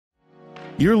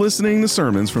You're listening to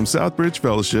sermons from Southbridge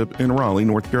Fellowship in Raleigh,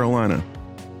 North Carolina.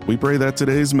 We pray that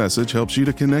today's message helps you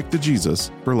to connect to Jesus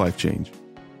for life change.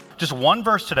 Just one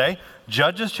verse today,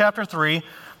 Judges chapter 3,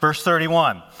 verse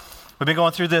 31. We've been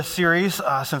going through this series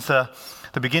since the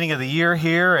beginning of the year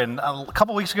here, and a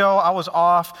couple weeks ago I was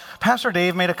off. Pastor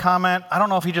Dave made a comment. I don't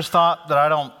know if he just thought that I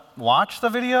don't watch the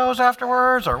videos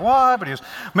afterwards or what, but he was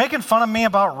making fun of me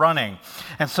about running.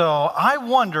 And so I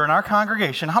wonder in our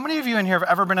congregation, how many of you in here have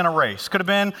ever been in a race? Could have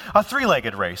been a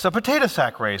three-legged race, a potato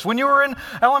sack race. When you were in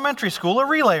elementary school, a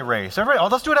relay race. Everybody,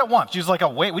 let's do it at once. Use like a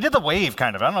wave. We did the wave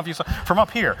kind of. I don't know if you saw from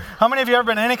up here. How many of you have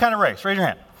ever been in any kind of race? Raise your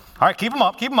hand. All right, keep them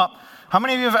up, keep them up. How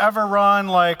many of you have ever run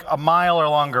like a mile or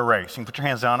longer race? You can put your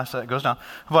hands down so it goes down.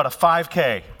 How about a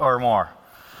 5K or more?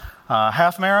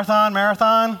 Half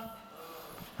marathon?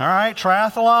 All right,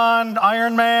 triathlon,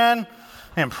 Ironman.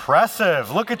 Impressive.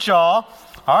 Look at y'all.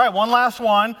 All right, one last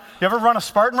one. You ever run a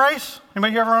Spartan race?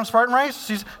 Anybody here ever run a Spartan race?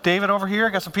 See David over here.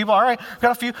 Got some people. All right,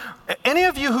 got a few. Any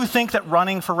of you who think that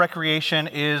running for recreation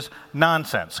is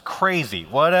nonsense, crazy,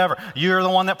 whatever? You're the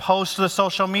one that posts to the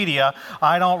social media,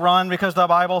 I don't run because the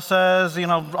Bible says,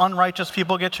 unrighteous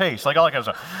people get chased, like all that kind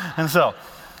of stuff. And so,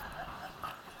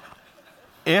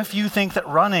 if you think that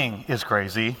running is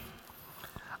crazy,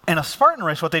 in a Spartan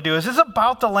race, what they do is it's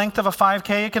about the length of a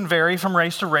 5K. It can vary from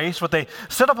race to race, but they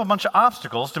set up a bunch of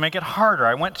obstacles to make it harder.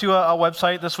 I went to a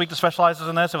website this week that specializes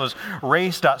in this. It was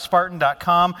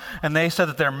race.spartan.com, and they said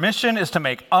that their mission is to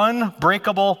make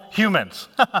unbreakable humans.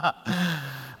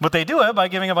 But they do it by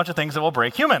giving a bunch of things that will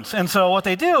break humans. And so what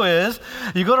they do is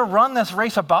you go to run this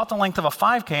race about the length of a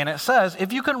 5K, and it says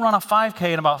if you can run a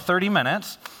 5K in about 30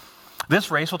 minutes, this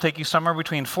race will take you somewhere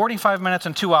between 45 minutes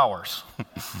and 2 hours.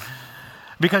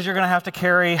 Because you're going to have to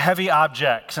carry heavy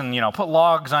objects and, put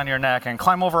logs on your neck and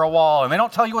climb over a wall. And they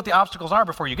don't tell you what the obstacles are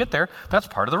before you get there. That's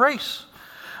part of the race.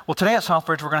 Well, today at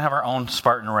Southbridge, we're going to have our own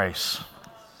Spartan race.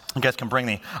 You guys can bring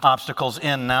the obstacles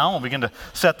in now. We'll begin to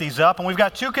set these up. And we've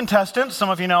got two contestants.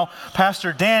 Some of you know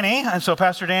Pastor Danny. And so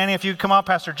Pastor Danny, if you could come up.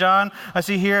 Pastor John, I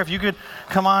see here. If you could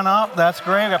come on up, that's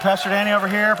great. We've got Pastor Danny over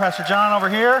here. Pastor John over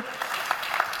here.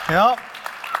 Yep.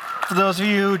 For those of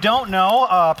you who don't know,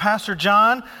 Pastor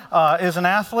John is an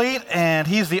athlete, and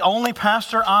he's the only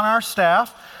pastor on our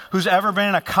staff who's ever been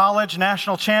in a college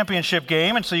national championship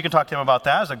game, and so you can talk to him about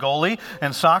that as a goalie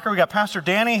in soccer. We got Pastor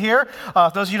Danny here.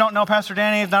 Those of you who don't know, Pastor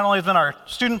Danny not only has been our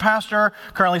student pastor,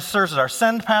 currently serves as our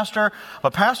send pastor,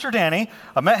 but Pastor Danny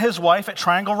met his wife at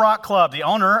Triangle Rock Club. The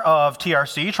owner of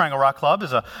TRC, Triangle Rock Club,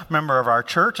 is a member of our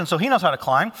church, and so he knows how to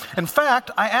climb. In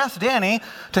fact, I asked Danny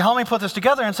to help me put this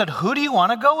together and said, who do you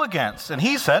want to go against? And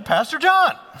he said, Pastor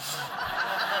John,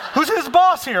 who's his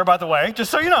boss here, by the way,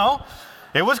 just so you know.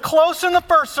 It was close in the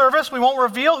first service. We won't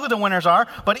reveal who the winners are,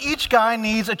 but each guy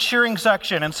needs a cheering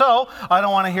section. And so I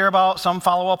don't want to hear about some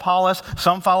follow Apollos,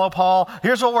 some follow Paul.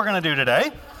 Here's what we're going to do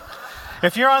today.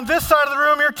 If you're on this side of the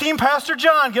room, you're Team Pastor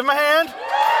John. Give him a hand.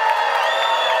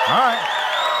 All right.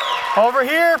 Over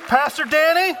here, Pastor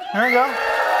Danny. There you go. All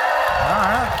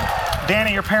right.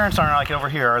 Danny, your parents aren't like over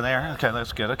here, are they? Okay,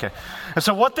 that's good. Okay. And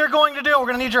so what they're going to do, we're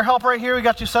going to need your help right here. We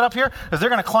got you set up here. Is they're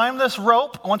going to climb this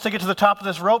rope. Once they get to the top of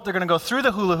this rope, they're going to go through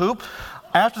the hula hoop.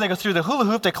 After they go through the hula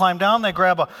hoop, they climb down. They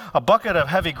grab a bucket of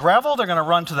heavy gravel. They're going to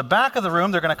run to the back of the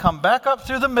room. They're going to come back up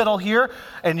through the middle here,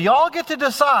 and y'all get to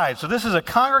decide. So this is a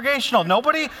congregational.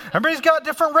 Everybody's got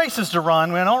different races to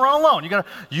run. We don't run alone.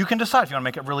 You can decide if you want to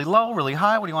make it really low, really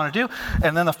high. What do you want to do?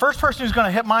 And then the first person who's going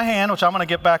to hit my hand, which I'm going to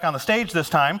get back on the stage this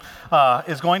time,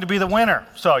 is going to be the winner.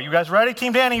 So you guys ready?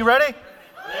 Team Danny, you ready?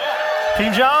 Yeah.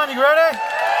 Team John, you ready?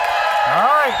 Yeah. All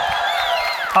right.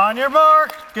 On your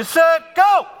mark, get set,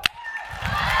 go!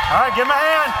 All right, give him a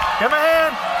hand. Give him a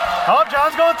hand. Oh,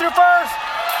 John's going through first.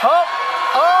 Oh.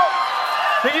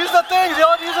 He used the thing. Does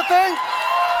he use the thing?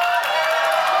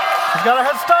 He's got a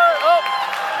head start. Oh.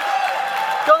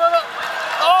 Go.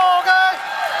 Oh, okay.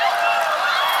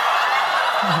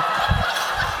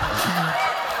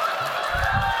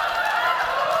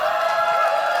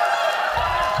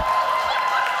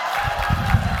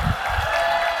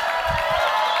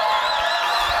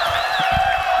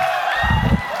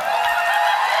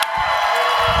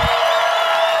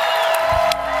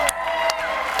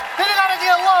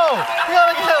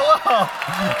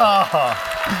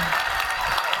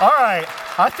 All right.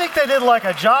 I think they did like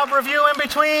a job review in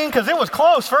between because it was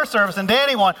close first service and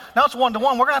Danny won. Now it's 1-1. We're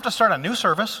going to have to start a new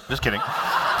service. Just kidding.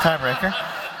 Tiebreaker.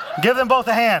 Give them both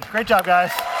a hand. Great job,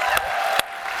 guys.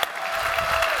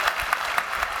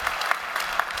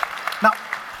 Now,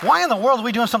 why in the world are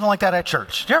we doing something like that at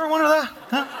church? Do you ever wonder that?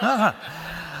 Huh?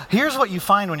 Here's what you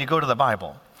find when you go to the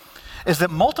Bible, is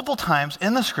that multiple times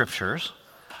in the scriptures,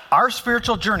 Our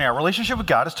spiritual journey, our relationship with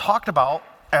God is talked about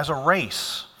as a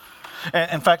race.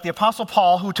 In fact, the Apostle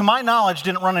Paul, who to my knowledge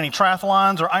didn't run any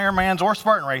triathlons or Ironmans or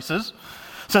Spartan races,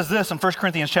 says this in 1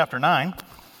 Corinthians chapter 9.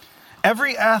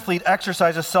 Every athlete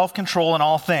exercises self-control in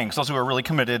all things. Those who are really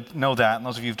committed know that. And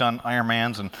those of you who've done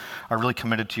Ironmans and are really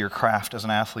committed to your craft as an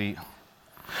athlete.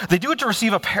 They do it to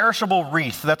receive a perishable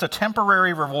wreath. That's a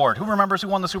temporary reward. Who remembers who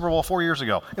won the Super Bowl 4 years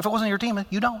ago? If it wasn't your team,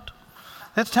 you don't.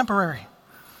 It's temporary.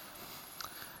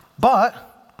 But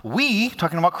we,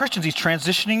 talking about Christians, he's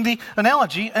transitioning the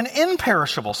analogy, an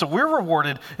imperishable. So we're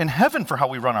rewarded in heaven for how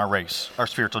we run our race, our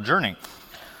spiritual journey.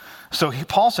 So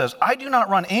Paul says, I do not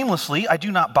run aimlessly, I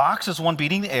do not box as one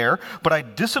beating the air, but I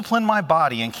discipline my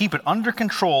body and keep it under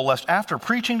control, lest after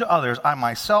preaching to others, I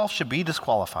myself should be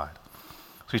disqualified.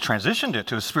 So he transitioned it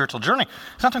to a spiritual journey.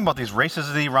 He's not talking about these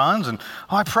races that he runs and,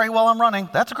 I pray while I'm running.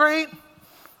 That's great.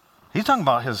 He's talking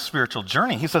about his spiritual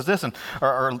journey. He says this,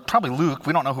 or probably Luke,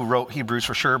 we don't know who wrote Hebrews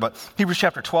for sure, but Hebrews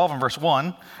chapter 12 and verse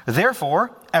 1,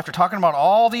 therefore, after talking about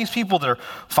all these people that are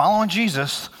following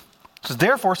Jesus, it says,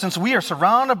 therefore, since we are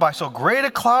surrounded by so great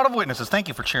a cloud of witnesses, thank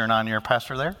you for cheering on your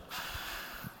pastor there.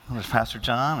 There's Pastor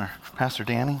John or Pastor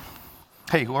Danny.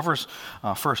 Hey, whoever's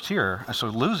first here, so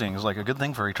losing is like a good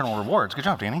thing for eternal rewards. Good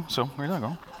job, Danny. So here you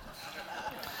go.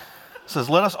 It says,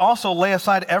 let us also lay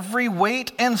aside every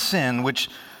weight and sin which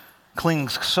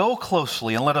clings so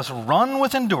closely, and let us run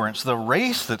with endurance the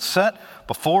race that's set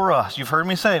before us. You've heard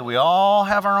me say, we all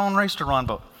have our own race to run,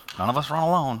 but none of us run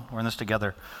alone. We're in this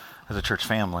together as a church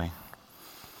family.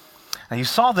 And you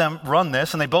saw them run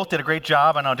this, and they both did a great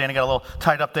job. I know Danny got a little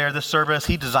tied up there this service.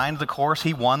 He designed the course.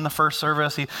 He won the first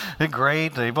service. He did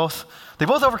great. They both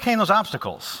overcame those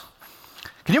obstacles.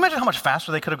 Can you imagine how much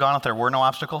faster they could have gone if there were no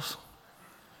obstacles?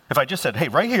 If I just said, hey,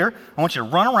 right here, I want you to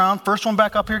run around. First one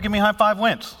back up here, give me a high five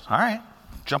wins. All right.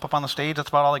 Jump up on the stage. That's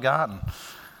about all they got.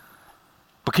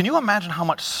 But can you imagine how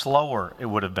much slower it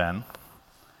would have been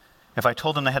if I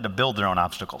told them they had to build their own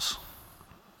obstacles?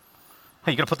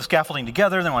 Hey, you got to put the scaffolding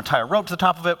together, then want to tie a rope to the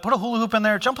top of it, put a hula hoop in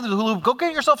there, jump into the hula hoop, go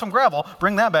get yourself some gravel,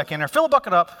 bring that back in there, fill a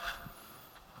bucket up.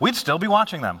 We'd still be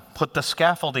watching them put the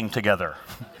scaffolding together.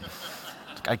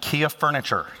 IKEA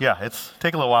furniture. Yeah,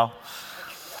 take a little while.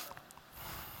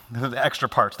 The extra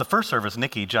parts. The first service,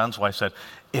 Nikki, John's wife, said,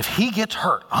 if he gets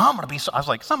hurt, I'm going to be so... I was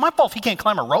like, it's not my fault if he can't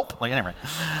climb a rope. Like, anyway.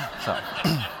 So,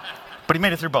 but he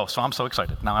made it through both, so I'm so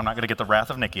excited. Now I'm not going to get the wrath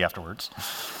of Nikki afterwards.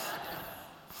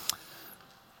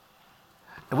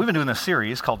 We've been doing this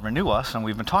series called Renew Us, and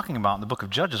we've been talking about in the book of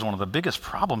Judges, one of the biggest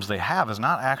problems they have is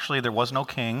not actually there was no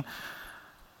king.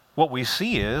 What we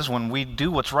see is when we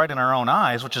do what's right in our own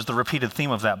eyes, which is the repeated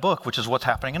theme of that book, which is what's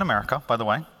happening in America, by the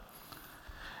way,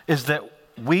 is that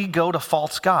we go to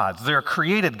false gods. They're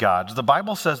created gods. The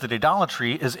Bible says that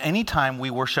idolatry is any time we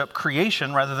worship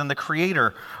creation rather than the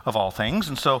creator of all things.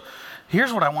 And so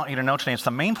here's what I want you to know today. It's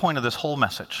the main point of this whole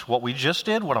message. What we just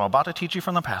did, what I'm about to teach you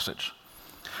from the passage.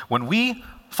 When we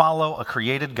follow a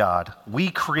created God, we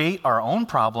create our own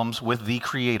problems with the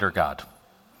creator God.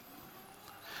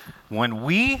 When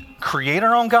we create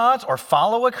our own gods or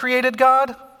follow a created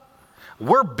God,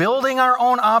 we're building our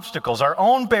own obstacles, our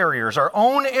own barriers, our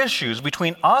own issues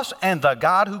between us and the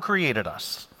God who created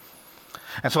us.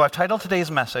 And so I've titled today's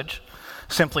message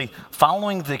simply,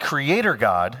 Following the Creator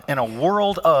God in a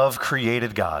World of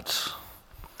Created Gods.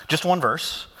 Just one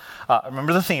verse.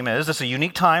 Remember the theme is, this is a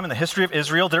unique time in the history of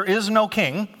Israel. There is no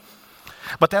king,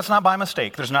 but that's not by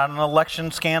mistake. There's not an election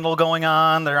scandal going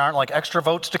on. There aren't like extra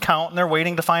votes to count, and they're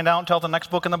waiting to find out until the next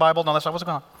book in the Bible. No, that's not what's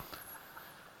going on.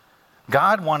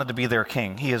 God wanted to be their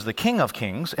king. He is the King of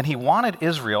kings, and he wanted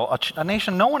Israel, a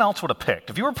nation no one else would have picked.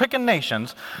 If you were picking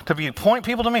nations to point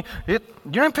people to me, you're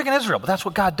not picking Israel, but that's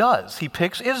what God does. He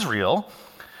picks Israel.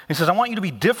 He says, I want you to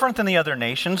be different than the other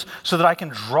nations so that I can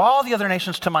draw the other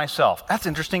nations to myself. That's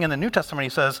interesting. In the New Testament, he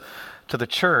says to the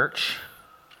church,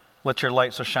 let your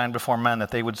light so shine before men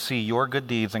that they would see your good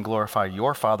deeds and glorify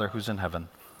your Father who's in heaven.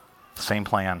 Same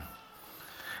plan.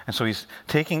 And so he's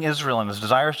taking Israel and his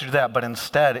desires to do that, but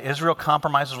instead, Israel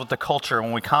compromises with the culture.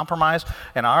 When we compromise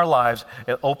in our lives,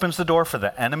 it opens the door for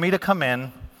the enemy to come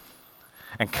in,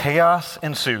 and chaos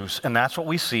ensues. And that's what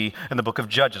we see in the book of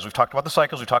Judges. We've talked about the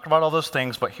cycles, we've talked about all those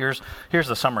things, but here's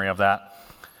the summary of that.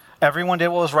 Everyone did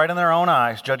what was right in their own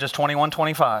eyes, Judges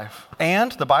 21:25.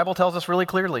 And the Bible tells us really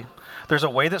clearly, there's a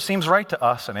way that seems right to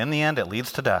us, and in the end, it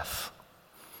leads to death.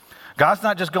 God's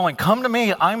not just going, come to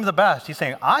me, I'm the best. He's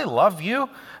saying, I love you,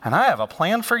 and I have a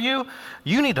plan for you.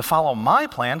 You need to follow my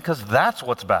plan because that's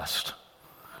what's best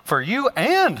for you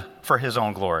and for his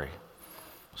own glory.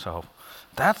 So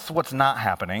That's what's not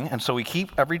happening. And so we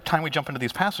keep, every time we jump into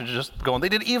these passages, just going, they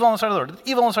did evil on the side of the Lord, did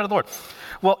evil on the side of the Lord.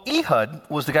 Well, Ehud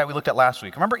was the guy we looked at last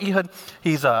week. Remember Ehud?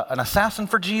 He's an assassin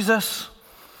for Jesus.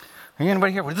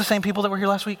 Anybody here? Were the same people that were here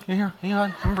last week? You here?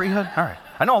 Ehud? Remember Ehud? All right.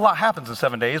 I know a lot happens in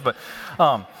 7 days, but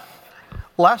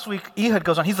last week, Ehud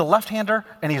goes on. He's a left-hander,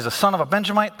 and he's the son of a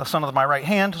Benjamite. The son of my right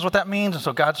hand is what that means. And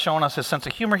so God's showing us his sense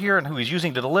of humor here and who he's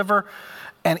using to deliver.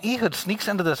 And Ehud sneaks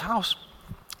into this house,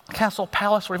 castle,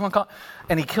 palace, whatever you want to call it,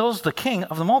 and he kills the king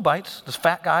of the Moabites, this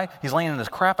fat guy. He's laying in his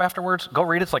crap afterwards. Go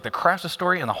read it. It's like the crassest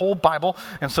story in the whole Bible.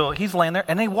 And so he's laying there,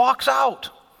 and he walks out,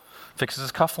 fixes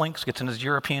his cufflinks, gets in his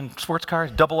European sports car,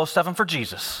 007 for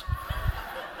Jesus.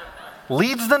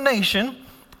 Leads the nation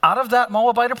out of that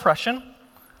Moabite oppression.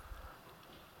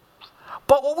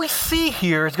 But what we see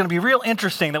here is going to be real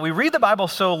interesting, that we read the Bible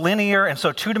so linear and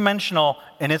so two-dimensional,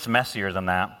 and it's messier than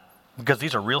that, because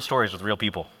these are real stories with real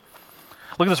people.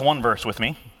 Look at this one verse with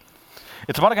me.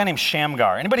 It's about a guy named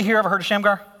Shamgar. Anybody here ever heard of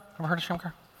Shamgar? Ever heard of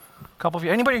Shamgar? A couple of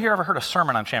you. Anybody here ever heard a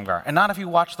sermon on Shamgar? And not if you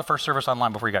watched the first service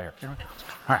online before you got here.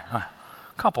 All right.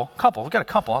 Couple. We've got a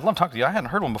couple. I'd love to talk to you. I hadn't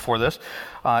heard one before this.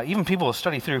 Even people who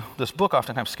study through this book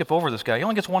oftentimes skip over this guy. He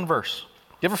only gets one verse.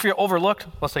 You ever feel overlooked?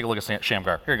 Let's take a look at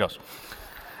Shamgar. Here he goes.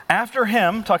 After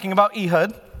him, talking about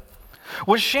Ehud,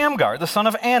 was Shamgar, the son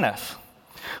of Anath,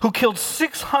 who killed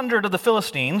 600 of the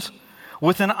Philistines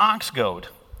with an ox goad.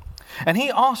 And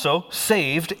he also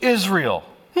saved Israel.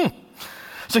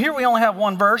 So here we only have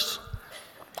one verse.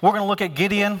 We're going to look at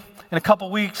Gideon in a couple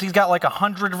weeks. He's got like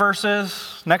 100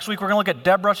 verses. Next week we're going to look at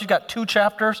Deborah. She's got 2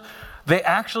 chapters. They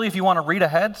actually, if you want to read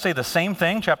ahead, say the same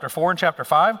thing, chapter 4 and chapter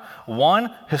 5.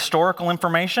 One, historical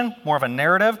information, more of a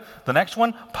narrative. The next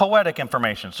one, poetic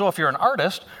information. So if you're an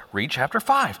artist, read chapter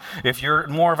 5. If you're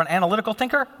more of an analytical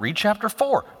thinker, read chapter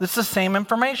 4. It's the same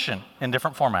information in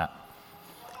different format.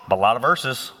 But a lot of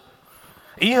verses.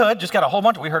 Ehud just got a whole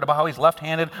bunch. We heard about how he's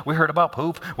left-handed. We heard about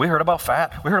poop. We heard about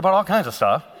fat. We heard about all kinds of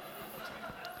stuff.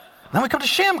 Then we come to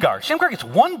Shamgar. Shamgar gets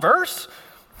one verse?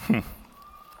 You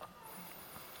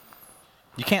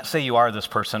can't say you are this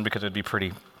person because it'd be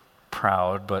pretty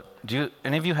proud, but do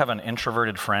any of you have an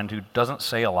introverted friend who doesn't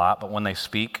say a lot, but when they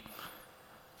speak,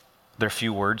 their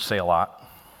few words say a lot?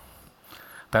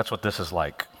 That's what this is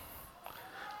like.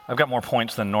 I've got more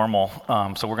points than normal,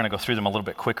 so we're going to go through them a little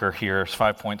bit quicker here. There's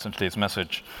 5 points in today's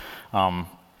message,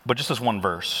 but just this one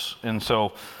verse. And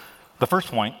so the first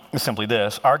point is simply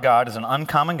this: our God is an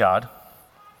uncommon God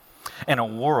in a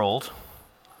world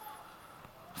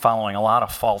following a lot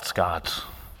of false gods,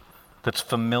 that's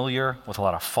familiar with a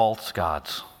lot of false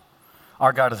gods.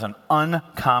 Our God is an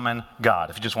uncommon God,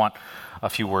 if you just want a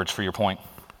few words for your point.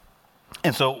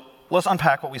 And so let's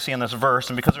unpack what we see in this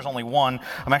verse, and because there's only one,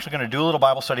 I'm actually going to do a little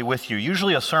Bible study with you.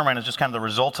 Usually a sermon is just kind of the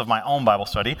results of my own Bible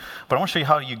study, but I want to show you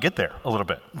how you get there a little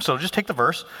bit. So just take the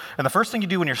verse, and the first thing you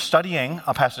do when you're studying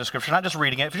a passage of Scripture, not just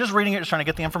reading it, if you're just reading it, just trying to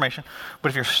get the information, but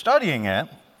if you're studying it,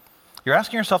 you're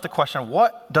asking yourself the question,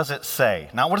 what does it say?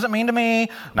 Not what does it mean to me?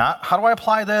 Not how do I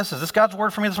apply this? Is this God's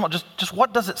word for me? Just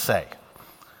what does it say?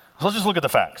 So let's just look at the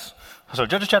facts. So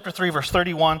Judges chapter 3, verse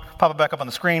 31, pop it back up on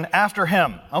the screen. After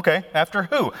him. Okay, after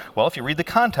who? Well, if you read the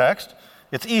context,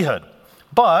 it's Ehud.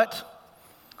 But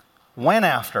when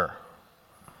after?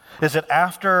 Is it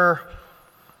after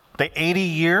the 80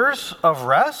 years of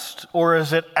rest? Or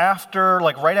is it after,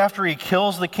 like right after he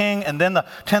kills the king and then the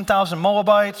 10,000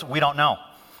 Moabites? We don't know.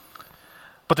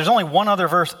 But there's only one other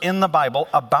verse in the Bible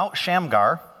about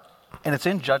Shamgar, and it's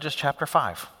in Judges chapter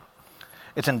 5.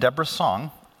 It's in Deborah's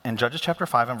song in Judges chapter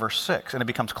 5 and verse 6, and it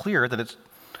becomes clear that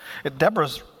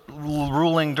Deborah's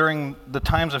ruling during the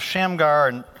times of Shamgar,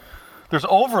 and there's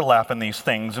overlap in these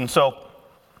things. And so,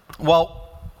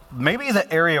 well, maybe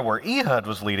the area where Ehud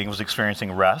was leading was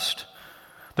experiencing rest.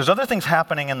 There's other things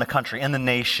happening in the country, in the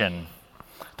nation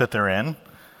that they're in,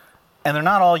 and they're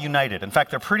not all united. In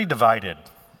fact, they're pretty divided.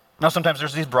 Now, sometimes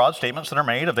there's these broad statements that are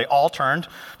made of they all turned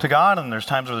to God, and there's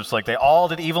times where it's like they all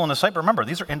did evil in His sight. But remember,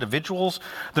 these are individuals.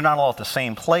 They're not all at the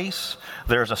same place.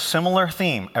 There's a similar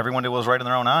theme. Everyone did what was right in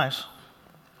their own eyes.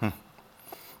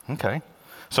 Okay.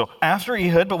 So after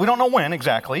Ehud, but we don't know when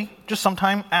exactly, just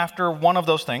sometime after one of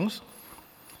those things.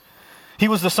 He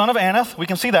was the son of Anath. We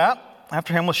can see that.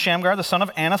 After him was Shamgar, the son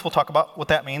of Anath. We'll talk about what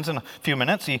that means in a few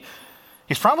minutes.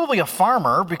 He's probably a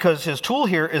farmer because his tool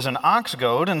here is an ox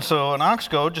goad. And so an ox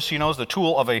goad, just so you know, is the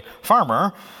tool of a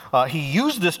farmer. He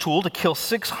used this tool to kill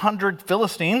 600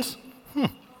 Philistines.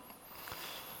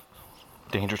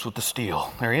 Dangerous with the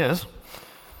steel. There he is.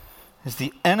 Is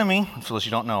the enemy, for those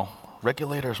you don't know,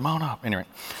 regulators, mount up. Anyway.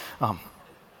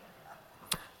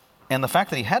 And the fact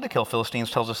that he had to kill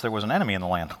Philistines tells us there was an enemy in the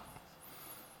land.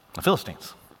 The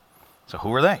Philistines. So who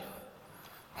were they?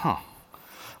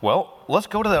 Well, let's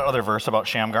go to that other verse about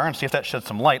Shamgar and see if that sheds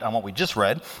some light on what we just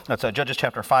read. That's Judges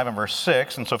chapter 5 and verse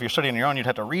 6. And so if you're studying your own, you'd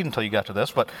have to read until you got to this.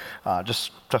 But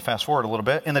just to fast forward a little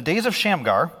bit. In the days of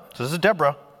Shamgar, so this is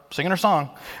Deborah singing her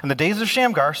song. In the days of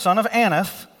Shamgar, son of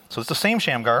Anath, so it's the same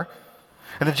Shamgar.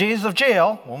 In the days of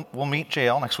Jael, we'll meet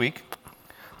Jael next week.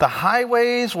 The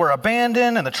highways were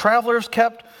abandoned and the travelers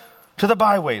kept to the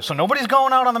byways. So nobody's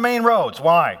going out on the main roads.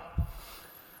 Why?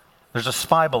 There's a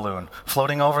spy balloon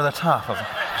floating over the top of it.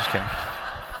 Just kidding.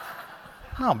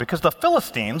 No, because the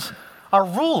Philistines are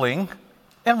ruling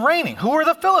and reigning. Who are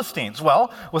the Philistines?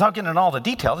 Well, without getting into all the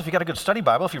details, if you got a good study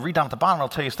Bible, if you read down at the bottom, it'll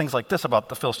tell you things like this about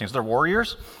the Philistines. They're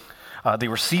warriors. They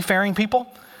were seafaring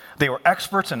people. They were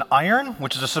experts in iron,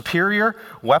 which is a superior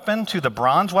weapon to the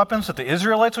bronze weapons that the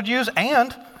Israelites would use.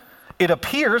 And it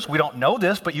appears, we don't know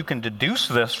this, but you can deduce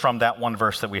this from that one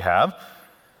verse that we have,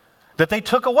 that they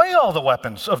took away all the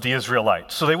weapons of the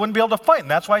Israelites, so they wouldn't be able to fight. And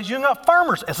that's why he's using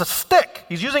farmers as a stick.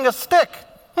 He's using a stick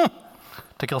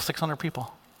to kill 600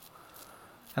 people.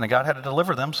 And God had to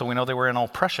deliver them, so we know they were in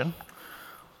oppression.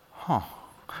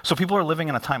 So people are living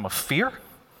in a time of fear.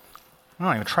 They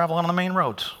don't even travel on the main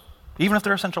roads, even if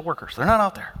they're essential workers. They're not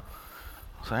out there.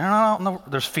 So they're not out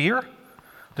there's fear.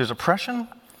 There's oppression.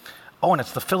 Oh, and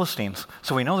it's the Philistines.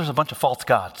 So we know there's a bunch of false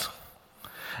gods.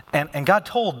 And God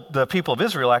told the people of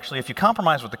Israel, actually, if you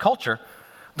compromise with the culture,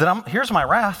 then here's my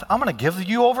wrath. I'm going to give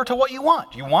you over to what you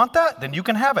want. You want that? Then you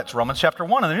can have it. It's Romans chapter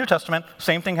 1 in the New Testament.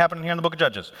 Same thing happening here in the book of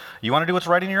Judges. You want to do what's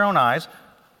right in your own eyes.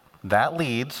 That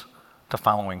leads to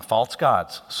following false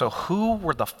gods. So who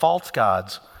were the false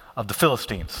gods of the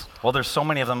Philistines? Well, there's so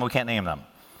many of them we can't name them.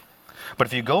 But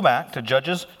if you go back to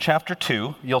Judges chapter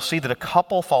 2, you'll see that a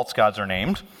couple false gods are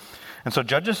named. And so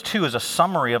Judges 2 is a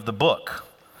summary of the book.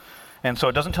 And so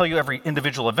it doesn't tell you every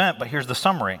individual event, but here's the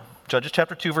summary. Judges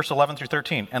chapter 2, verse 11 through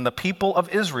 13. And the people of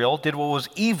Israel did what was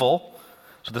evil,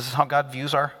 so this is how God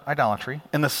views our idolatry,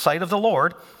 in the sight of the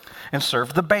Lord, and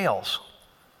served the Baals.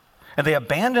 And they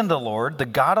abandoned the Lord, the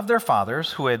God of their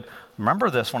fathers, who had,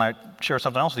 remember this when I share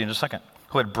something else with you in just a second,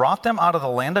 who had brought them out of the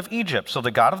land of Egypt. So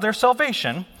the God of their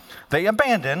salvation, they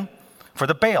abandoned for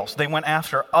the Baals. They went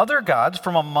after other gods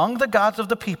from among the gods of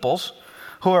the peoples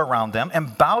who are around them,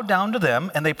 and bowed down to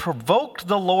them, and they provoked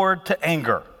the Lord to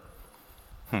anger.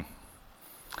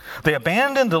 They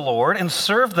abandoned the Lord and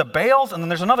served the Baals, and then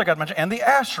there's another god mentioned, and the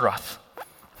Ashtaroth.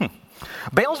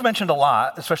 Baal's mentioned a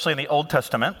lot, especially in the Old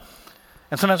Testament,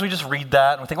 and sometimes we just read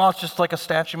that, and we think, well, it's just like a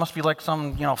statue. It must be like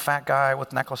some, fat guy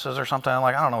with necklaces or something.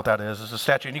 Like, I don't know what that is. It's a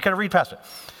statue, and you kind of read past it.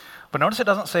 But notice it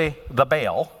doesn't say the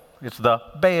Baal. It's the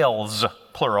Baals,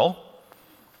 plural.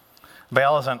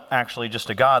 Baal isn't actually just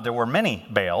a god. There were many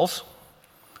Baals.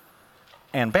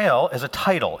 And Baal is a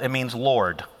title. It means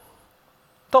Lord.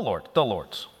 The Lord, the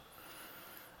Lords.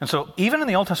 And so even in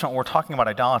the Old Testament, when we're talking about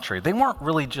idolatry, they weren't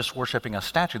really just worshiping a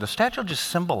statue. The statue just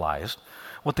symbolized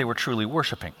what they were truly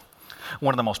worshiping.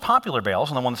 One of the most popular Baals,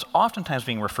 and the one that's oftentimes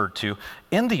being referred to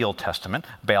in the Old Testament,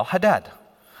 Baal Hadad.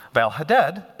 Baal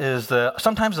Hadad is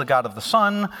sometimes the god of the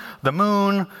sun, the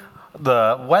moon,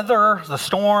 the weather, the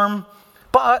storm.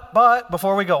 But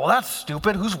before we go, well, that's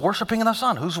stupid. Who's worshiping the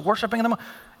sun? Who's worshiping the moon?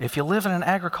 If you live in an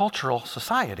agricultural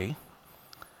society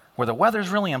where the weather's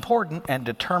really important and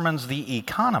determines the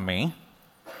economy,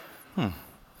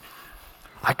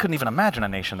 I couldn't even imagine a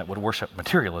nation that would worship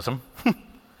materialism.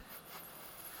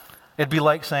 It'd be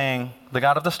like saying the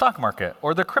god of the stock market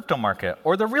or the crypto market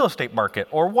or the real estate market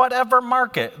or whatever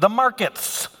market, the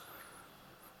markets.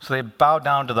 So they bow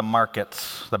down to the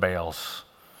markets, the Baals.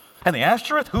 And the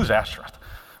Ashtoreth? Who's Ashtoreth?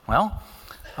 Well,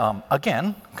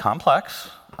 again, complex,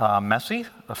 messy,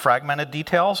 fragmented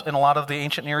details in a lot of the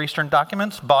ancient Near Eastern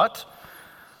documents, but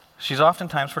she's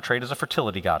oftentimes portrayed as a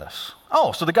fertility goddess.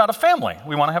 Oh, so the god of family.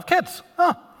 We want to have kids.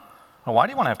 Well, why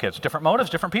do you want to have kids? Different motives,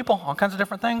 different people, all kinds of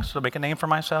different things. So make a name for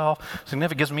myself.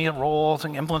 Significant gives me a role, to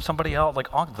influence somebody else. Like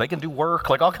they can do work,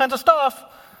 like all kinds of stuff.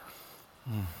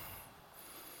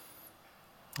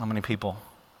 How many people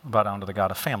bow down to the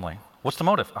god of family? What's the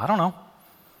motive? I don't know.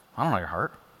 I don't know your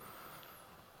heart.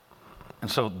 And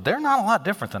so they're not a lot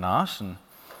different than us. And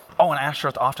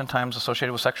Ashtoreth oftentimes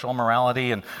associated with sexual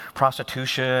immorality and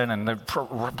prostitution and the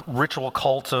ritual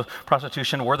cults of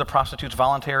prostitution. Were the prostitutes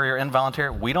voluntary or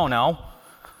involuntary? We don't know.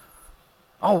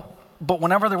 But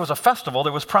whenever there was a festival,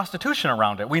 there was prostitution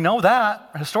around it. We know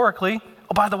that historically.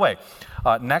 Oh, by the way,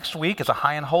 next week is a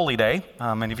high and holy day.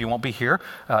 Many of you won't be here.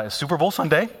 It's Super Bowl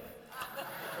Sunday.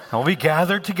 And we'll be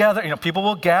gathered together. People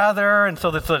will gather, and so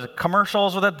there's the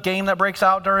commercials with a game that breaks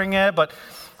out during it. But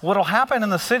what will happen in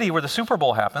the city where the Super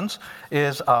Bowl happens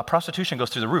is prostitution goes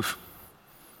through the roof.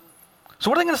 So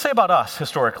what are they going to say about us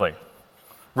historically?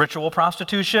 Ritual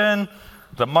prostitution,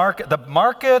 The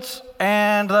markets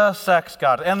and the sex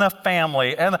god and the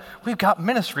family. We've got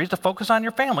ministries to focus on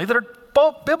your family that are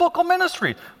both biblical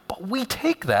ministries. But we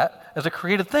take that as a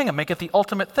created thing and make it the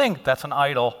ultimate thing. That's an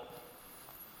idol.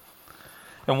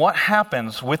 And what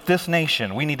happens with this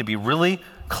nation, we need to be really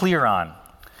clear on.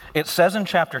 It says in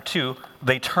chapter 2,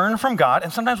 they turn from God,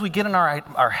 and sometimes we get in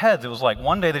our heads, it was like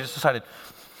one day they just decided,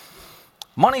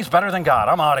 money's better than God,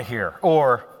 I'm out of here.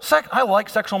 Or, I like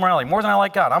sexual morality more than I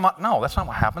like God. No, that's not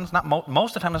what happens.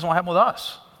 Most of the time, that's not what happens with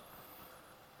us.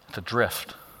 It's a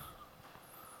drift.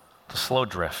 It's a slow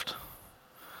drift.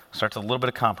 It starts with a little bit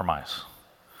of compromise.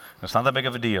 It's not that big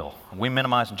of a deal. We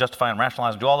minimize and justify and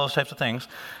rationalize and do all those types of things,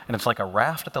 and it's like a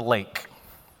raft at the lake.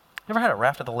 You ever had a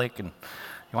raft at the lake and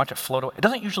you watch it float away? It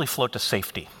doesn't usually float to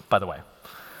safety, by the way.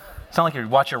 It's not like you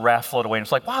watch your raft float away and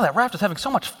it's like, wow, that raft is having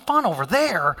so much fun over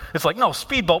there. It's like, no,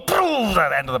 speedboat, at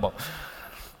the end of the boat.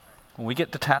 When we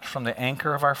get detached from the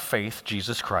anchor of our faith,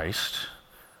 Jesus Christ,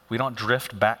 we don't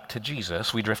drift back to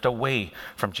Jesus, we drift away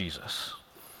from Jesus.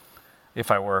 If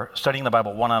I were studying the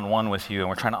Bible one-on-one with you and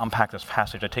we're trying to unpack this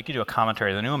passage, I'd take you to a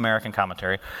commentary, the New American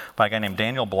Commentary by a guy named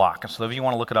Daniel Block. And so if you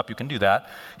want to look it up, you can do that.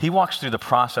 He walks through the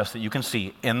process that you can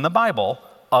see in the Bible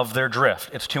of their drift.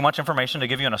 It's too much information to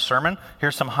give you in a sermon.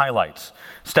 Here's some highlights.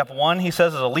 Step 1, he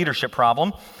says, is a leadership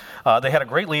problem. They had a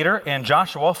great leader, and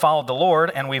Joshua followed the Lord,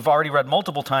 and we've already read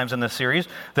multiple times in this series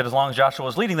that as long as Joshua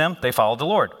was leading them, they followed the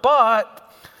Lord.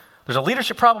 But there's a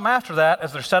leadership problem after that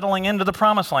as they're settling into the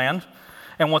promised land.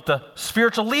 And what the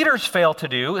spiritual leaders fail to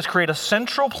do is create a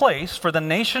central place for the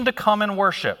nation to come and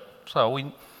worship. So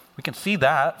we can see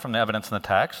that from the evidence in the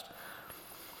text.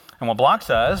 And what Block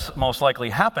says most likely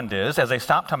happened is, as they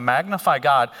stopped to magnify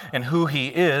God and who he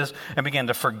is and began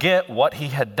to forget what he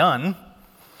had done,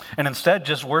 and instead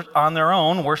just on their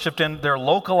own worshiped in their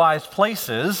localized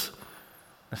places,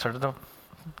 they started to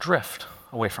drift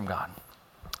away from God.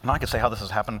 Now I could say how this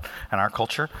has happened in our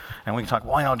culture, and we can talk,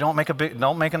 well, don't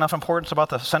make enough importance about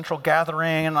the central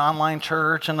gathering and online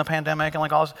church and the pandemic and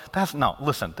like all this.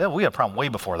 Listen, we had a problem way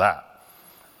before that.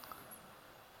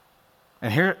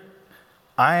 And here,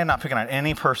 I am not picking on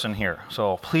any person here,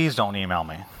 so please don't email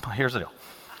me. But here's the deal.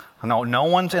 No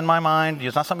one's in my mind.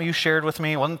 It's not something you shared with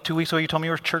me. It wasn't 2 weeks ago you told me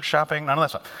you were church shopping. None of that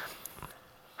stuff.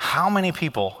 How many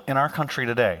people in our country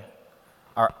today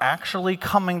are actually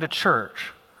coming to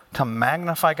church to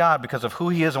magnify God because of who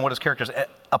he is and what his character is,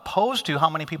 opposed to how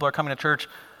many people are coming to church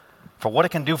for what it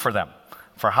can do for them,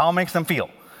 for how it makes them feel,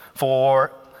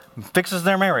 for fixes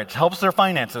their marriage, helps their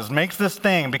finances, makes this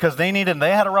thing because they needed, and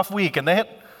they had a rough week, and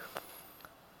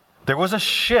there was a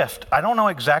shift. I don't know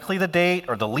exactly the date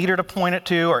or the leader to point it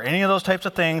to or any of those types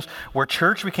of things where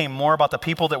church became more about the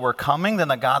people that were coming than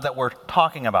the God that we're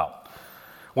talking about.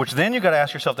 Which then you got to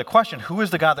ask yourself the question, who is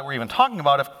the God that we're even talking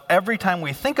about if every time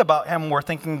we think about him, we're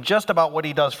thinking just about what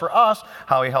he does for us,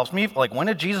 how he helps me. Like, when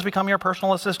did Jesus become your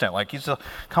personal assistant? Like, he's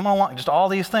coming along, just all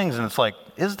these things. And it's like,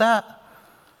 is that?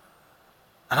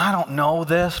 And I don't know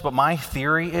this, but my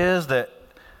theory is that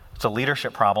it's a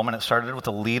leadership problem, and it started with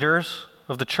the leaders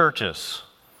of the churches.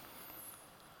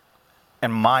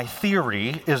 And my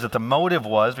theory is that the motive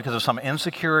was because of some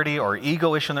insecurity or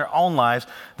ego issue in their own lives,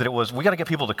 that it was, we got to get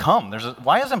people to come.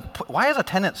 Why is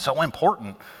attendance so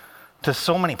important to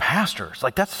so many pastors?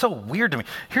 Like, that's so weird to me.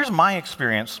 Here's my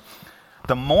experience.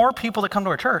 The more people that come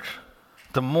to our church,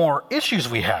 the more issues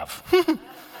we have.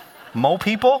 Mo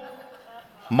people,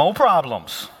 mo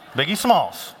problems. Biggie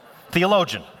Smalls,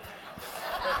 theologian.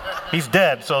 He's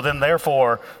dead, so then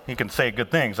therefore he can say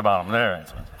good things about him there.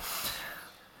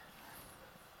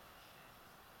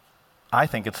 I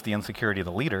think it's the insecurity of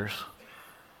the leaders.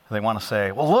 They want to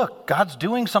say, well, look, God's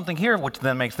doing something here, which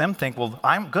then makes them think, well,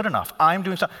 I'm good enough. I'm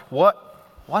doing something.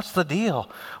 What's the deal?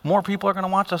 More people are going to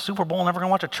watch a Super Bowl, never going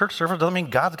to watch a church service. Doesn't mean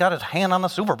God's got his hand on the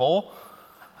Super Bowl.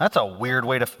 That's a weird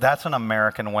way that's an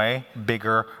American way.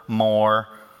 Bigger, more.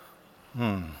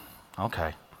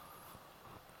 Okay.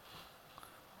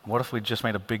 What if we just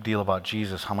made a big deal about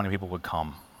Jesus? How many people would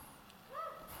come?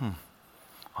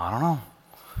 I don't know.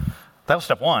 That was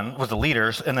step 1, was the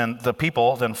leaders, and then the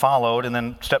people then followed, and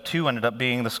then step 2 ended up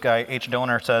being, this guy, H.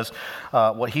 Donor, says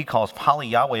what he calls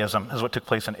poly-Yahwehism is what took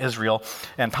place in Israel.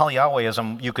 And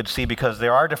poly-Yahwehism you could see because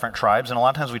there are different tribes, and a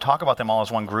lot of times we talk about them all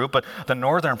as one group, but the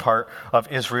northern part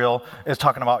of Israel is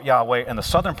talking about Yahweh, and the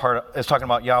southern part is talking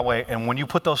about Yahweh, and when you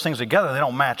put those things together, they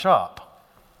don't match up.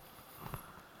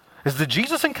 Is the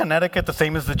Jesus in Connecticut the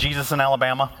same as the Jesus in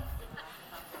Alabama?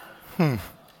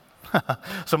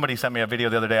 Somebody sent me a video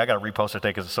the other day, I got to repost it today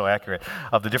because it's so accurate,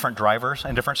 of the different drivers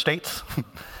in different states.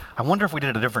 I wonder if we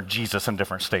did a different Jesus in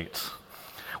different states.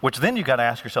 Which then you got to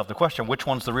ask yourself the question, which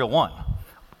one's the real one?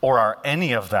 Or are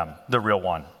any of them the real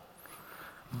one?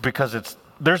 because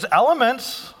there's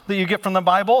elements that you get from the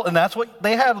Bible, and that's what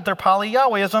they had with their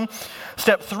poly-Yahwehism.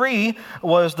 Step 3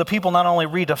 was the people not only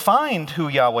redefined who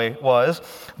Yahweh was,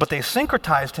 but they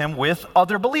syncretized him with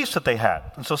other beliefs that they had.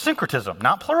 And so syncretism,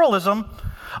 not pluralism.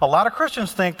 A lot of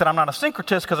Christians think that I'm not a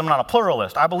syncretist because I'm not a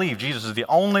pluralist. I believe Jesus is the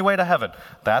only way to heaven.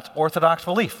 That's Orthodox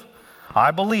belief.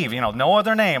 I believe, no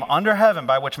other name under heaven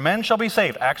by which men shall be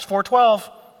saved. Acts 4:12,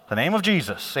 the name of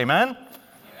Jesus. Amen?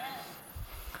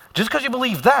 Just because you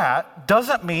believe that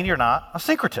doesn't mean you're not a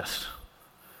syncretist.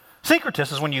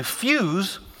 Syncretist is when you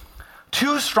fuse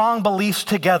two strong beliefs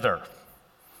together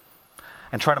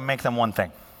and try to make them one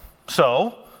thing.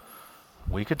 So,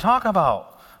 we could talk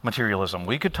about materialism.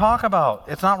 We could talk about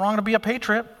it's not wrong to be a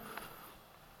patriot.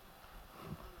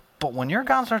 But when your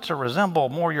God starts to resemble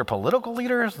more your political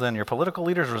leaders than your political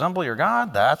leaders resemble your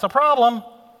God, that's a problem.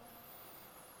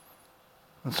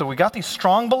 And so we got these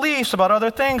strong beliefs about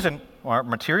other things, and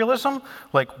materialism,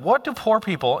 like what do poor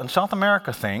people in South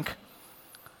America think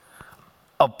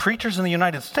of preachers in the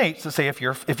United States that say if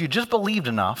you just believed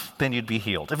enough, then you'd be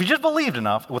healed. If you just believed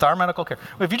enough with our medical care,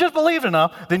 if you just believed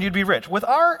enough, then you'd be rich. With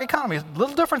our economy, it's a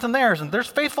little different than theirs, and there's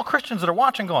faithful Christians that are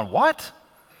watching going, what?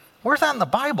 Where's that in the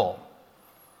Bible?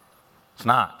 It's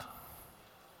not.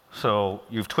 So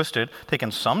you've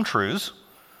taken some truths,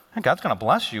 and God's going to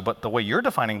bless you, but the way you're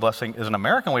defining blessing is an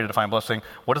American way to define blessing.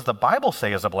 What does the Bible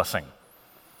say is a blessing?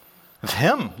 It's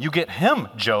him. You get him,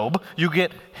 Job. You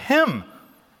get him.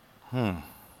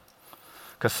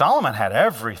 Because Solomon had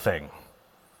everything.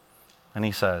 And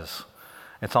he says,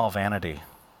 it's all vanity.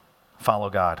 Follow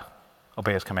God.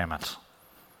 Obey his commandments.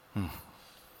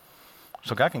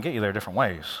 So God can get you there different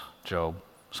ways, Job,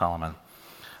 Solomon.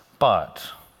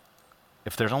 But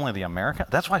if there's only the American,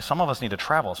 that's why some of us need to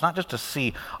travel. It's not just to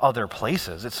see other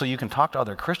places. It's so you can talk to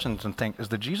other Christians and think, is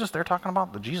the Jesus they're talking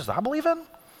about the Jesus I believe in?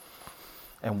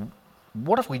 And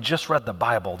what if we just read the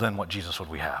Bible, then what Jesus would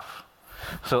we have?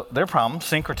 So their problem,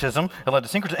 syncretism, it led to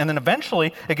syncretism. And then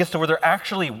eventually it gets to where they're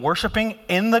actually worshiping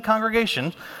in the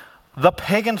congregation the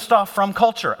pagan stuff from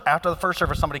culture. After the first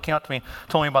service, somebody came up to me,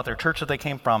 told me about their church that they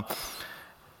came from,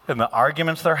 and the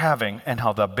arguments they're having, and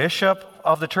how the bishop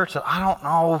of the church said, I don't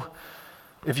know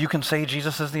if you can say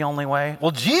Jesus is the only way.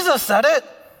 Well, Jesus said it.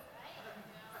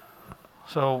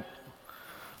 So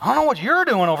I don't know what you're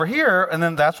doing over here. And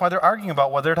then that's why they're arguing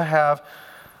about whether to have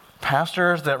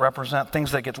pastors that represent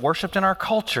things that get worshiped in our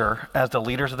culture as the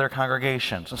leaders of their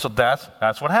congregations. And so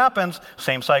that's what happens.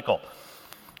 Same cycle.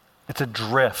 It's a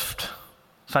drift.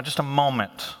 It's not just a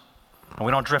moment. And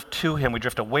we don't drift to him. We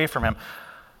drift away from him.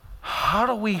 How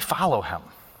do we follow him?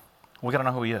 We got to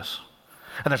know who he is.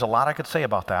 And there's a lot I could say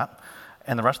about that.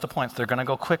 And the rest of the points, they're going to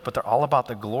go quick, but they're all about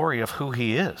the glory of who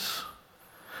he is.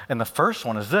 And the first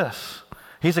one is this.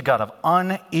 He's a God of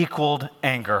unequaled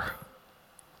anger.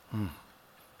 Some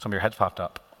of your heads popped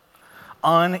up.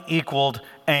 Unequaled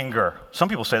anger. Some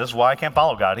people say this is why I can't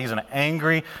follow God. He's an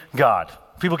angry God.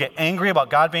 People get angry about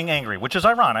God being angry, which is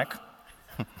ironic.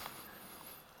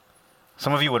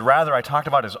 Some of you would rather I talked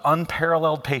about his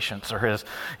unparalleled patience or his,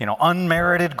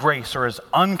 unmerited grace or his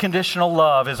unconditional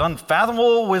love, his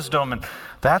unfathomable wisdom, and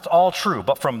that's all true.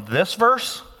 But from this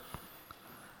verse,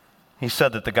 he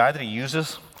said that the guy that he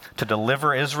uses to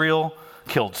deliver Israel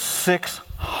killed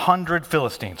 600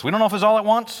 Philistines. We don't know if it was all at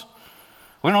once.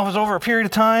 We don't know if it was over a period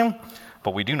of time,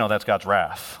 but we do know that's God's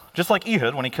wrath. Just like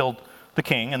Ehud when he killed the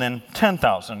king and then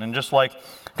 10,000, and just like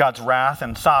God's wrath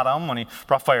in Sodom when he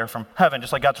brought fire from heaven,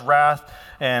 just like God's wrath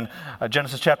in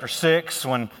Genesis chapter 6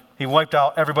 when he wiped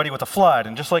out everybody with a flood,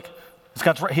 and just like it's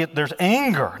God's there's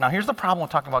anger. Now here's the problem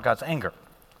with talking about God's anger.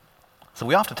 So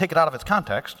we have to take it out of its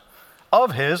context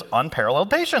of his unparalleled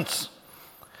patience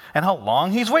and how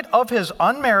long he's waited, of his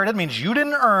unmerited, means you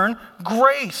didn't earn,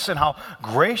 grace, and how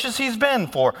gracious he's been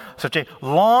for such a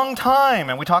long time.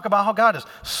 And we talk about how God is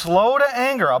slow to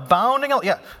anger, abounding.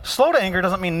 Slow to anger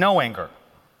doesn't mean no anger.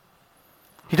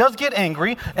 He does get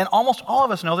angry, and almost all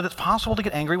of us know that it's possible to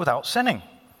get angry without sinning.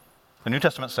 The New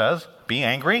Testament says, be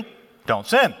angry, don't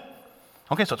sin.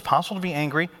 Okay, so it's possible to be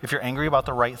angry if you're angry about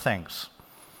the right things.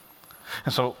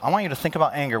 And so I want you to think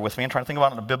about anger with me and try to think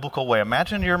about it in a biblical way.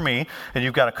 Imagine you're me, and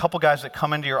you've got a couple guys that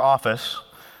come into your office,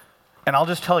 and I'll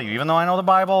just tell you, even though I know the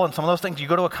Bible and some of those things, you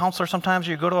go to a counselor sometimes,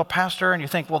 you go to a pastor, and you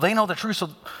think, well, they know the truth,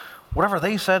 so whatever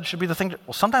they said should be the thing.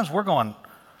 Well, sometimes we're going,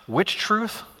 which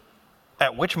truth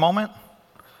at which moment?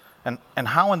 And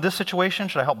how in this situation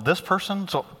should I help this person?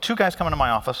 So 2 guys come into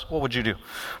my office. What would you do?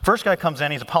 First guy comes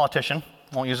in. He's a politician.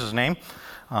 Won't use his name.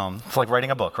 It's like writing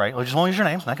a book, right? I just won't use your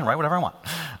names, and I can write whatever I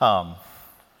want.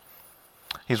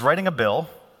 He's writing a bill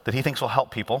that he thinks will help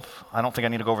people. I don't think I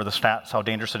need to go over the stats, how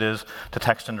dangerous it is to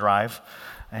text and drive.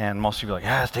 And most of you are like,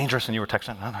 yeah, it's dangerous. And you were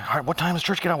texting, all right, what time does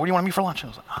church get out? What do you want to meet for lunch?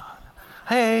 And I was like,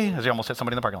 hey, as he almost hit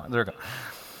somebody in the parking lot. There we go.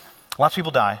 Lots of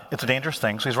people die. It's a dangerous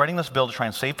thing. So he's writing this bill to try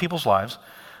and save people's lives.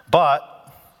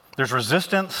 But there's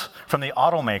resistance from the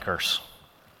automakers.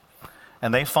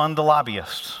 And they fund the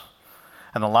lobbyists.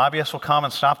 And the lobbyists will come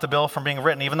and stop the bill from being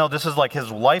written, even though this is like his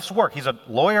life's work. He's a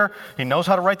lawyer. He knows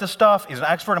how to write this stuff. He's an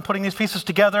expert in putting these pieces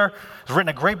together. He's written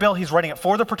a great bill. He's writing it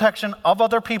for the protection of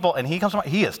other people. And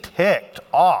he is ticked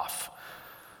off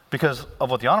because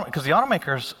of what the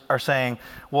automakers are saying,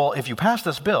 well, if you pass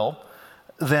this bill,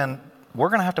 then we're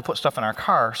going to have to put stuff in our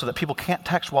car so that people can't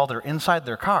text while they're inside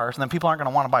their cars. And then people aren't going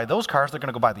to want to buy those cars. They're going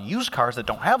to go buy the used cars that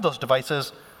don't have those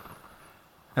devices.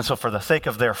 And so for the sake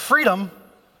of their freedom,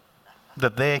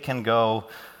 that they can go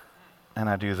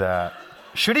and do that.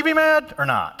 Should he be mad or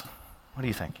not? What do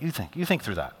you think? You think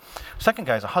through that. Second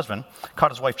guy's a husband, caught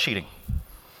his wife cheating.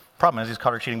 Problem is he's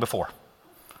caught her cheating before.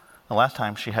 The last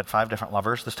time she had 5 different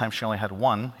lovers. This time she only had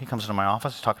 1. He comes into my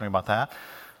office, he's talking to me about that.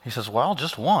 He says, well,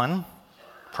 just 1.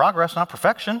 Progress, not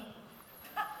perfection.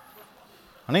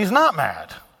 And he's not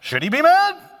mad. Should he be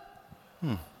mad?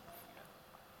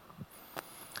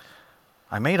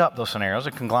 I made up those scenarios,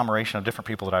 a conglomeration of different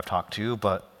people that I've talked to,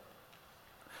 but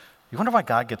you wonder why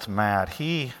God gets mad.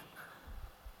 He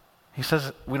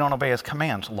says we don't obey his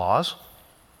commands, laws.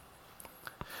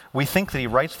 We think that he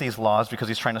writes these laws because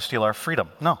he's trying to steal our freedom.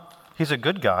 No, he's a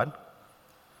good God.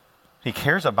 He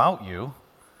cares about you,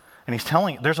 and he's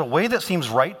telling you, there's a way that seems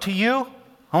right to you.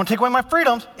 I want to take away my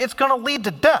freedoms. It's going to lead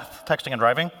to death, texting and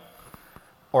driving,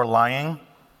 or lying,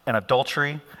 and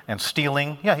adultery, and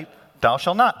stealing. Yeah, thou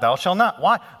shalt not, thou shalt not.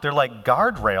 Why? They're like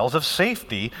guardrails of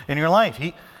safety in your life.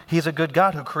 He's a good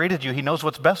God who created you. He knows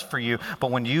what's best for you. But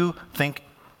when you think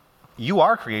you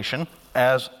are creation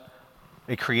as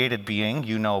a created being,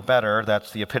 you know better.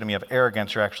 That's the epitome of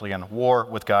arrogance. You're actually in war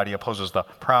with God. He opposes the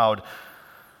proud.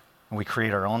 And we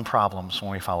create our own problems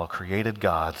when we follow created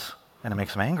gods. And it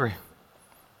makes him angry.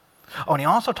 Oh, and he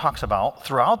also talks about,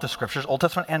 throughout the scriptures, Old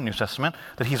Testament and New Testament,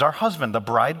 that he's our husband, the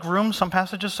bridegroom, some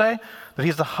passages say, that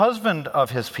he's the husband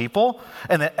of his people,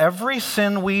 and that every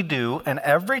sin we do and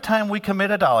every time we commit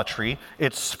idolatry,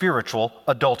 it's spiritual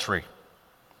adultery.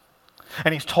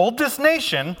 And he's told this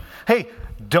nation, hey,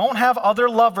 don't have other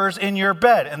lovers in your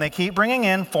bed. And they keep bringing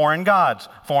in foreign gods,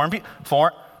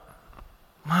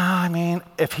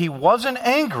 if he wasn't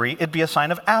angry, it'd be a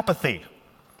sign of apathy.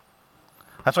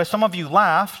 That's why some of you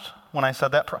laughed when I said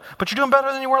that. But you're doing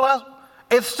better than you were last.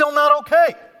 It's still not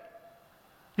okay.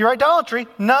 Your idolatry,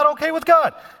 not okay with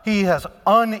God. He has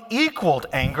unequaled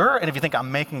anger. And if you think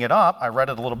I'm making it up, I read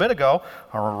it a little bit ago.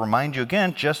 I'll remind you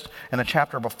again, just in the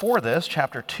chapter before this,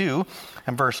 chapter 2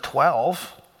 and verse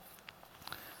 12,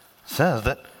 says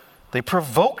that they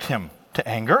provoked him to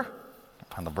anger. I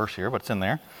can't find the verse here, but it's in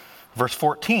there. Verse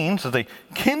 14 says they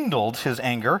kindled his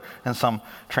anger in some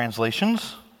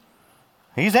translations.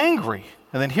 He's angry.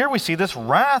 And then here we see this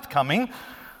wrath coming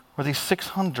where these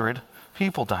 600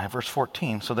 people die. Verse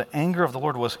 14. So the anger of the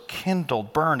Lord was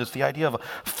kindled, burned. It's the idea of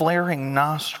flaring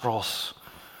nostrils.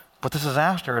 But this is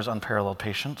after his unparalleled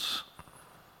patience,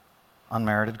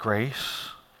 unmerited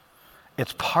grace.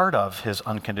 It's part of his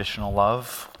unconditional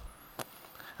love.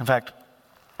 In fact,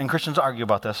 and Christians argue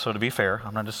about this, so to be fair,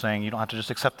 I'm not just saying you don't have to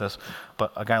just accept this,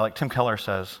 but a guy like Tim Keller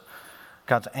says,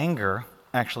 God's anger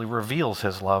actually reveals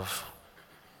his love.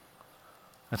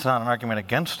 It's not an argument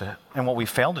against it. And what we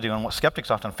fail to do, and what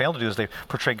skeptics often fail to do, is they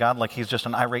portray God like he's just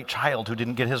an irate child who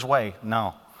didn't get his way.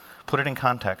 No. Put it in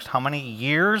context. How many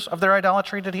years of their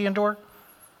idolatry did he endure?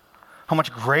 How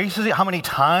much grace is he? How many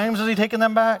times has he taken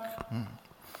them back?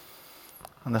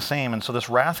 And the same. And so this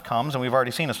wrath comes, and we've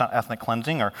already seen it's not ethnic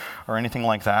cleansing or anything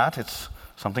like that. It's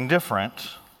something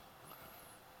different.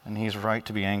 And he's right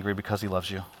to be angry because he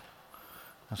loves you.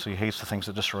 And so he hates the things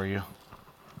that destroy you.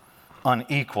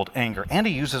 Unequaled anger. And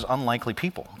he uses unlikely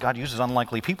people. God uses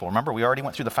unlikely people. Remember, we already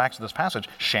went through the facts of this passage.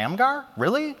 Shamgar?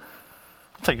 Really?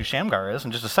 I'll tell you who Shamgar is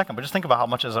in just a second, but just think about how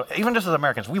much, even just as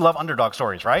Americans, we love underdog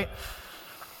stories, right?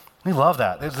 We love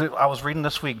that. I was reading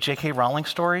this week J.K. Rowling's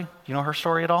story. You know her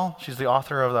story at all? She's the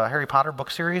author of the Harry Potter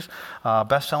book series,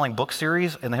 best-selling book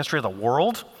series in the history of the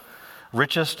world.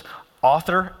 Richest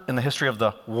author in the history of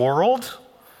the world.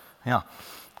 Yeah.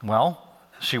 Well,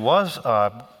 she was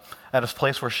at a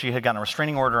place where she had gotten a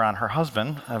restraining order on her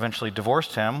husband, eventually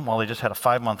divorced him while they just had a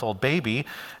 5-month-old baby,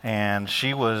 and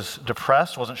she was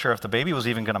depressed, wasn't sure if the baby was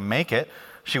even going to make it.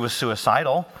 She was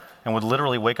suicidal and would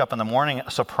literally wake up in the morning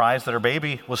surprised that her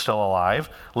baby was still alive,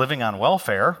 living on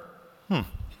welfare.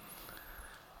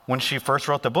 When she first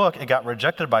wrote the book, it got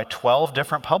rejected by 12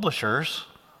 different publishers.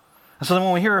 And so then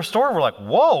when we hear her story, we're like,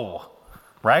 whoa,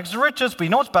 Rags to riches, but you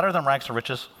know what's better than rags to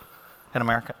riches in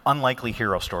America? Unlikely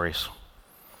hero stories.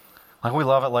 Like, we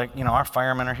love it, like, our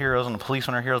firemen are heroes and the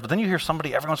policemen are heroes, but then you hear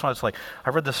somebody, every once in a while, it's like,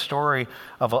 I read this story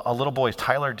of a little boy,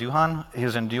 Tyler Duhan. He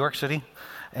was in New York City,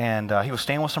 and he was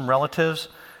staying with some relatives,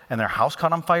 and their house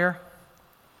caught on fire.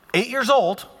 8 years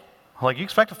old, like you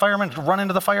expect a fireman to run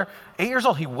into the fire. 8 years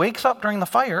old, he wakes up during the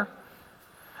fire,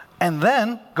 and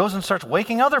then goes and starts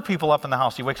waking other people up in the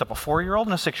house. He wakes up a 4-year-old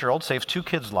and a 6-year-old, saves 2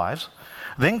 kids' lives,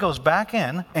 then goes back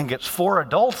in and gets 4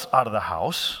 adults out of the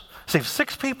house, saves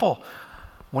 6 people.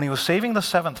 When he was saving the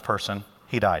 7th person,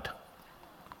 he died.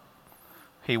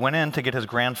 He went in to get his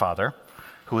grandfather,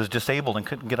 who was disabled and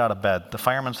couldn't get out of bed. The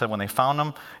firemen said when they found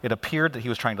him, it appeared that he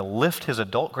was trying to lift his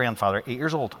adult grandfather, 8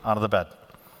 years old, out of the bed.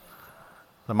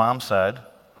 The mom said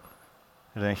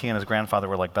that he and his grandfather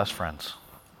were like best friends.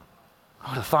 I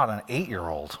would have thought an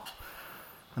 8-year-old.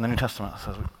 And the New Testament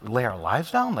says, lay our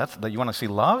lives down? That you want to see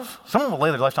love? Someone will lay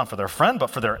their life down for their friend, but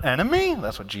for their enemy?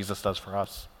 That's what Jesus does for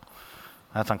us.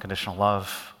 That's unconditional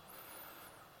love.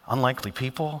 Unlikely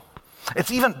people.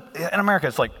 It's even, in America,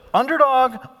 it's like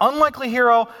underdog, unlikely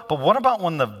hero, but what about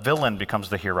when the villain becomes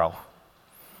the hero?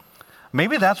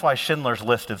 Maybe that's why Schindler's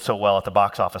List did so well at the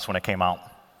box office when it came out.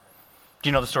 Do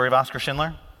you know the story of Oskar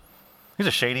Schindler? He's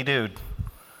a shady dude.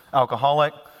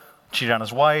 Alcoholic, cheated on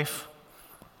his wife.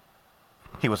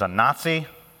 He was a Nazi,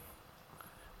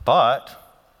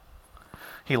 but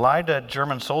he lied to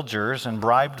German soldiers and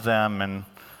bribed them and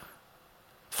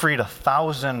freed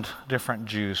 1,000 different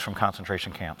Jews from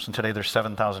concentration camps. And today there's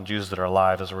 7,000 Jews that are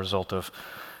alive as a result of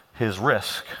his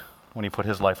risk when he put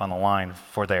his life on the line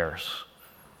for theirs.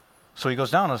 So he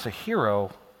goes down as a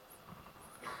hero.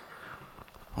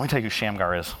 Let me tell you who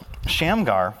Shamgar is.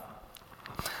 Shamgar,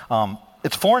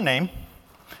 it's a foreign name.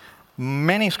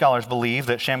 Many scholars believe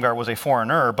that Shamgar was a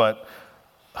foreigner, but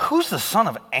who's the son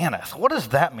of Anath? What does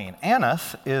that mean?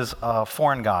 Anath is a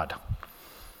foreign god.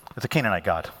 It's a Canaanite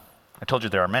god. I told you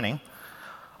there are many.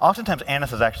 Oftentimes,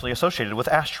 Anath is actually associated with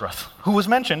Ashtoreth, who was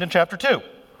mentioned in chapter 2.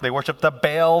 They worship the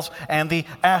Baals and the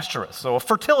Ashtoreth, so a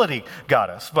fertility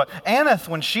goddess. But Anath,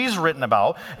 when she's written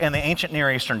about in the ancient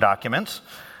Near Eastern documents,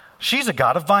 she's a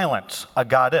god of violence, a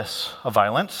goddess of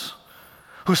violence,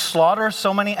 who slaughters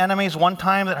so many enemies one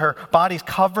time that her body's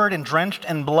covered and drenched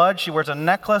in blood. She wears a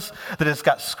necklace that has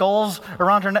got skulls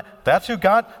around her neck. That's who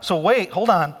God... So wait, hold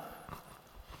on.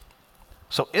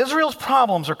 So Israel's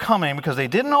problems are coming because they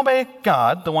didn't obey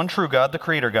God, the one true God, the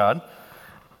creator God,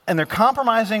 and they're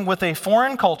compromising with a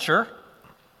foreign culture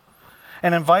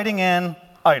and inviting in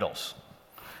idols.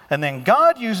 And then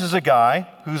God uses a guy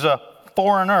who's a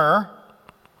foreigner,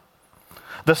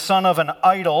 the son of an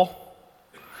idol,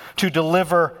 to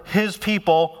deliver his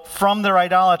people from their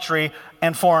idolatry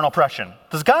and foreign oppression.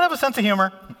 Does God have a sense of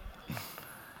humor?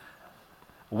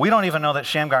 We don't even know that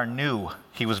Shamgar knew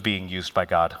he was being used by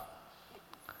God.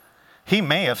 He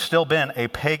may have still been a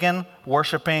pagan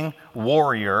worshiping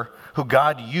warrior who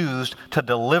God used to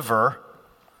deliver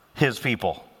his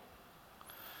people.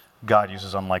 God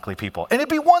uses unlikely people. And it'd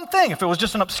be one thing if it was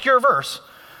just an obscure verse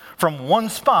from one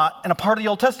spot in a part of the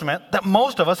Old Testament that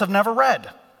most of us have never read.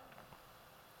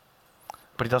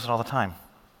 But he does it all the time.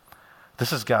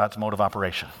 This is God's mode of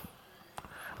operation.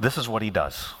 This is what he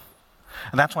does.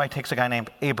 And that's why he takes a guy named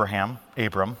Abram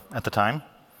at the time,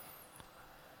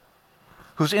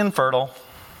 who's infertile,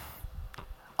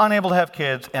 unable to have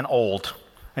kids, and old.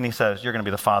 And he says, you're going to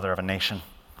be the father of a nation.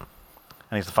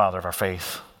 And he's the father of our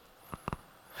faith.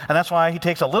 And that's why he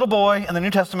takes a little boy in the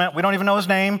New Testament, we don't even know his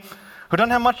name, who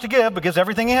doesn't have much to give, but gives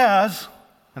everything he has,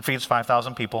 and feeds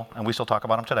 5,000 people, and we still talk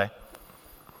about him today.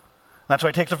 That's why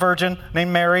he takes a virgin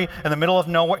named Mary in the middle of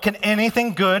nowhere. Can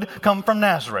anything good come from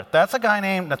Nazareth? That's a guy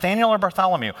named Nathaniel or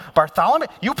Bartholomew. Bartholomew?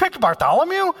 You picked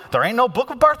Bartholomew? There ain't no book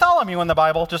of Bartholomew in the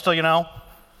Bible, just so you know.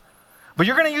 But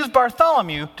you're going to use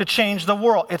Bartholomew to change the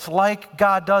world. It's like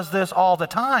God does this all the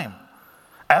time.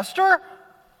 Esther?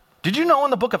 Did you know in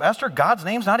the book of Esther, God's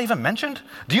name's not even mentioned?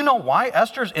 Do you know why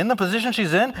Esther's in the position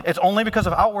she's in? It's only because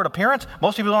of outward appearance.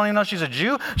 Most people don't even know she's a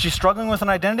Jew. She's struggling with an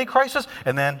identity crisis,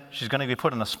 and then she's going to be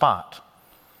put in a spot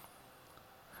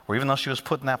where even though she was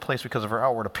put in that place because of her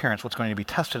outward appearance, what's going to be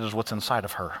tested is what's inside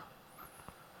of her.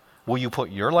 Will you put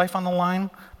your life on the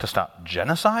line to stop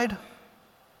genocide?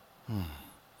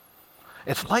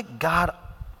 It's like God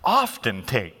often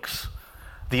takes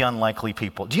the unlikely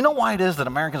people. Do you know why it is that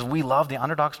Americans, we love the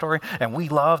underdog story, and we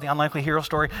love the unlikely hero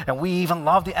story, and we even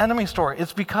love the enemy story?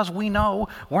 It's because we know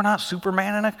we're not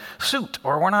Superman in a suit,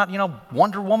 or we're not,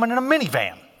 Wonder Woman in a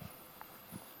minivan.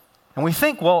 And we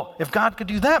think, well, if God could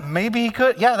do that, maybe he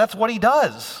could. Yeah, that's what he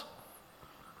does.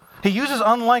 He uses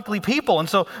unlikely people. And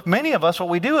so many of us, what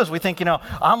we do is we think,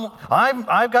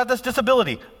 I've got this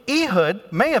disability.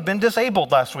 Ehud may have been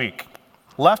disabled last week.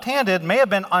 Left-handed, may have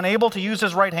been unable to use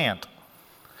his right hand.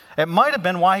 It might have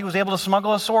been why he was able to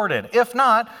smuggle a sword in. If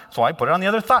not, so I put it on the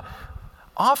other thigh.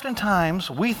 Oftentimes,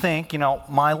 we think,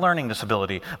 my learning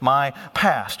disability, my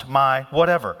past, my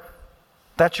whatever.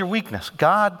 That's your weakness.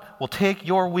 God will take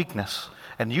your weakness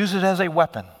and use it as a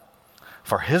weapon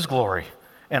for his glory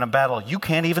in a battle you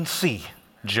can't even see,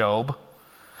 Job.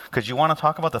 Because you want to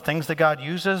talk about the things that God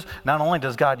uses? Not only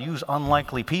does God use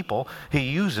unlikely people, he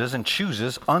uses and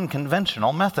chooses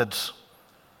unconventional methods.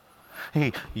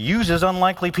 He uses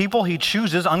unlikely people, he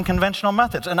chooses unconventional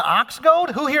methods. An ox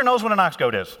goad? Who here knows what an ox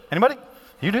goad is? Anybody?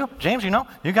 You do? James, you know?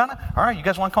 You got it? All right, you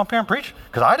guys want to come up here and preach?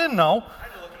 Because I didn't know.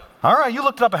 All right, you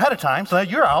looked it up ahead of time, so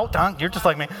you're out. You're just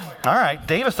like me. All right,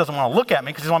 Davis doesn't want to look at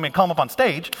me because he wants me to call him up on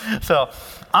stage. So,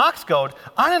 ox goad,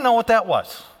 I didn't know what that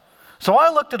was. So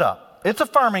I looked it up. It's a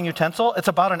farming utensil. It's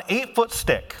about an 8-foot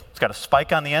stick. It's got a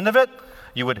spike on the end of it.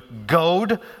 You would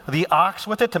goad the ox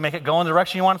with it to make it go in the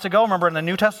direction you want it to go. Remember in the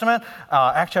New Testament,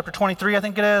 Acts chapter 23, I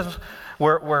think it is,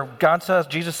 where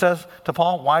Jesus says to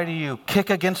Paul, why do you kick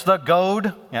against the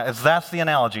goad? Yeah, that's the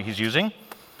analogy he's using.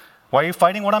 Why are you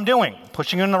fighting what I'm doing?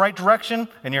 Pushing you in the right direction,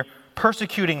 and you're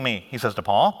persecuting me, he says to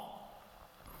Paul.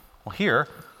 Well, here,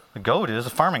 the goad is a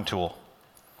farming tool.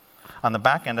 On the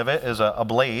back end of it is a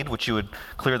blade, which you would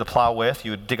clear the plow with.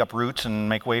 You would dig up roots and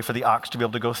make way for the ox to be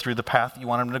able to go through the path you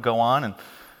want him to go on. And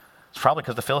it's probably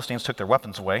because the Philistines took their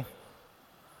weapons away.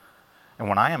 And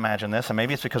when I imagine this, and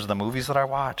maybe it's because of the movies that I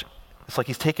watch, it's like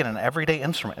he's taking an everyday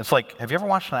instrument. It's like, have you ever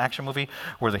watched an action movie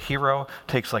where the hero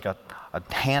takes like a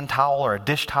hand towel or a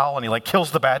dish towel and he like kills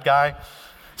the bad guy?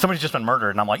 Somebody's just been murdered,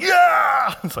 and I'm like,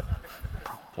 yeah! It's like,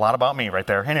 a lot about me right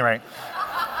there. Anyway.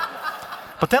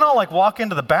 But then I'll like walk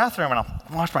into the bathroom and I'll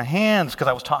wash my hands because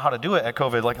I was taught how to do it at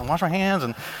COVID. Like I wash my hands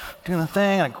and doing the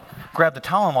thing, and I grab the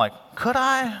towel and I'm like, could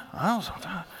I? I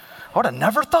would have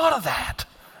never thought of that.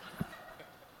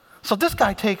 So this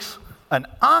guy takes an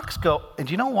ox goad, and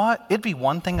you know what? It'd be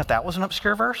one thing if that was an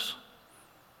obscure verse.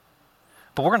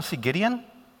 But we're going to see Gideon.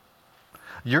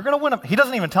 You're going to win he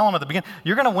doesn't even tell him at the beginning,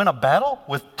 you're going to win a battle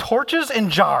with torches and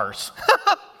jars.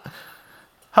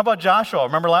 How about Joshua?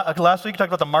 Remember last week you talked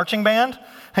about the marching band?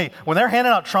 Hey, when they're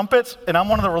handing out trumpets and I'm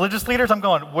one of the religious leaders, I'm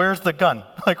going, where's the gun?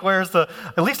 Like, where's at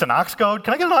least an ox goad?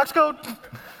 Can I get an ox goad?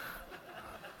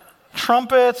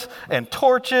 Trumpets and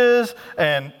torches,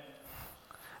 and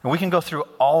we can go through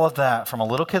all of that from a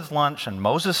little kid's lunch and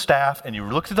Moses' staff, and you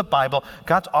look through the Bible,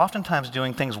 God's oftentimes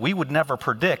doing things we would never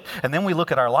predict, and then we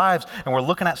look at our lives and we're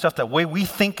looking at stuff the way we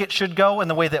think it should go and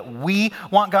the way that we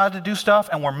want God to do stuff,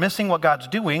 and we're missing what God's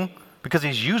doing because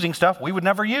he's using stuff we would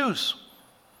never use.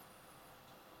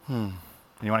 You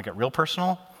want to get real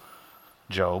personal?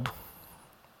 Job,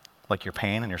 like your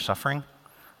pain and your suffering.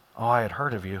 Oh, I had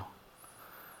heard of you.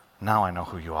 Now I know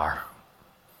who you are.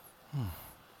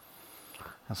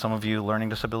 And some of you, learning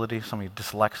disability, some of you,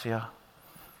 dyslexia.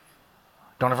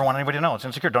 Don't ever want anybody to know. It's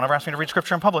insecure. Don't ever ask me to read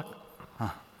scripture in public.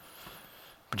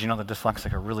 But you know the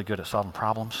dyslexic are really good at solving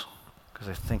problems because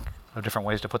they think of different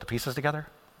ways to put the pieces together.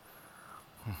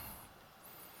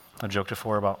 I joked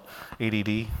before about ADD,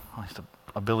 it's the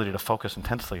ability to focus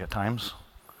intensely at times,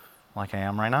 like I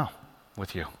am right now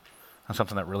with you, on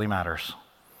something that really matters.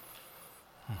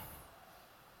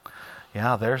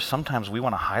 Yeah, there's sometimes we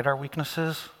want to hide our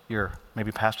weaknesses, your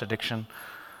maybe past addiction,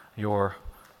 your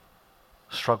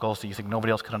struggles that you think nobody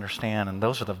else could understand, and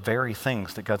those are the very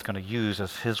things that God's going to use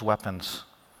as his weapons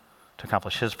to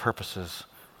accomplish his purposes.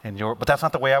 But that's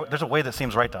not the way, there's a way that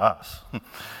seems right to us.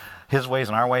 His ways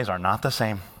and our ways are not the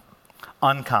same.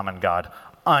 Uncommon God,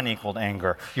 unequaled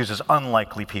anger, uses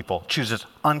unlikely people, chooses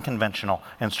unconventional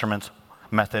instruments,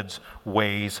 methods,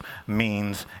 ways,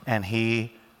 means, and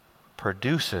he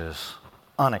produces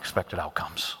unexpected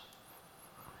outcomes.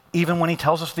 Even when he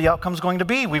tells us the outcome's going to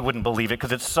be, we wouldn't believe it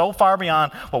because it's so far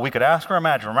beyond what we could ask or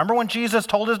imagine. Remember when Jesus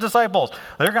told his disciples,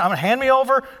 I'm going to hand me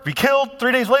over, be killed,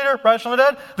 3 days later, rise from the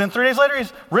dead, then 3 days later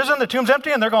he's risen, the tomb's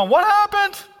empty, and they're going, what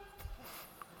happened?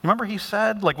 Remember he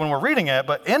said, like when we're reading it,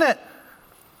 but in it,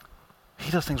 he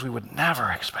does things we would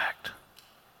never expect.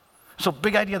 So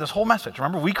big idea, this whole message.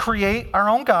 Remember, we create our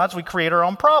own gods, we create our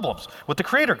own problems with the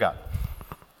creator God.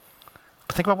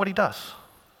 But think about what he does.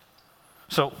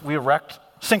 So we erect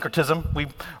syncretism, we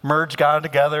merge God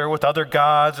together with other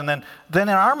gods, and then in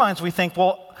our minds we think,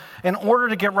 well, in order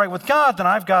to get right with God, then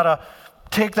I've got to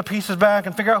take the pieces back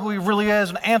and figure out who he really is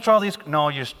and answer all these. No,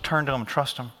 you just turn to him and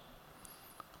trust him.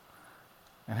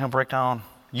 And he'll break down.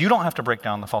 You don't have to break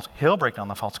down the false. He'll break down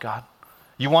the false God.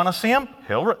 You want to see him?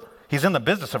 He's in the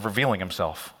business of revealing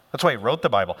himself. That's why he wrote the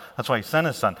Bible. That's why he sent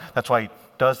his son. That's why he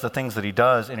does the things that he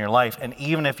does in your life. And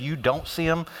even if you don't see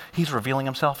him, he's revealing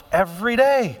himself every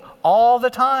day, all the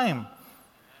time.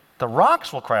 The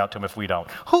rocks will cry out to him if we don't.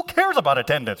 Who cares about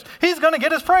attendance? He's going to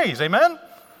get his praise. Amen?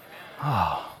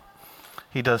 Oh,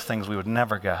 he does things we would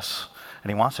never guess. And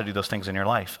he wants to do those things in your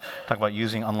life. Talk about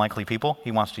using unlikely people.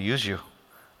 He wants to use you.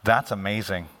 That's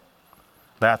amazing.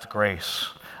 That's grace.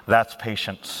 That's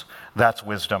patience. That's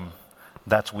wisdom.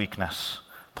 That's weakness.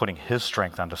 Putting his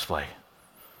strength on display.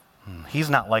 He's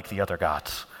not like the other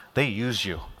gods. They use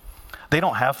you. They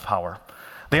don't have power.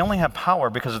 They only have power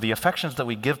because of the affections that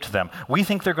we give to them. We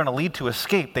think they're going to lead to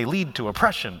escape. They lead to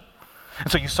oppression.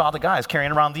 And so you saw the guys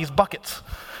carrying around these buckets.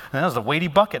 And that was a weighty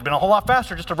bucket. It'd been a whole lot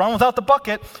faster just to run without the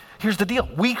bucket. Here's the deal.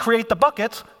 We create the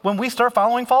buckets when we start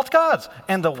following false gods.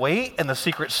 And the weight and the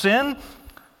secret sin.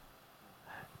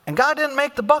 And God didn't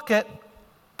make the bucket,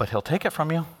 but he'll take it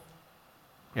from you.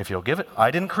 If you'll give it.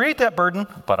 I didn't create that burden,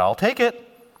 but I'll take it.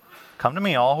 Come to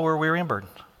me, all who are weary and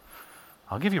burdened.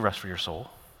 I'll give you rest for your soul.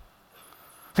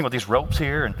 Think about these ropes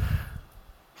here, and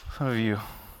some of you, I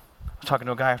was talking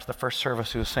to a guy after the first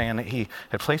service who was saying that he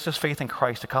had placed his faith in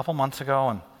Christ a couple months ago,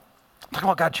 and talking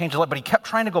about God changed his life, but he kept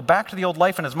trying to go back to the old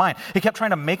life in his mind. He kept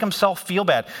trying to make himself feel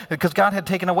bad because God had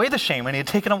taken away the shame, and he had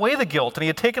taken away the guilt, and he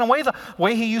had taken away the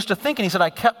way he used to think, and he said, I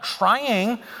kept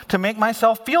trying to make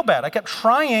myself feel bad. I kept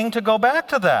trying to go back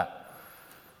to that.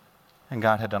 And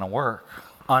God had done a work.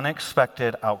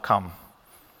 Unexpected outcome.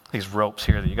 These ropes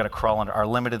here that you got to crawl under, our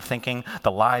limited thinking,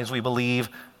 the lies we believe,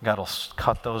 God will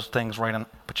cut those things right in,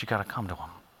 but you got to come to him.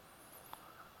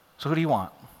 So who do you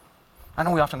want? I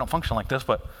know we often don't function like this,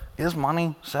 but is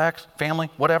money, sex, family,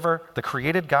 whatever, the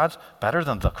created God's better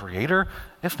than the creator?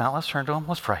 If not, let's turn to him.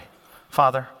 Let's pray.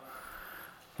 Father,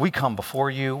 we come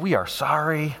before you. We are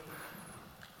sorry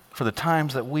for the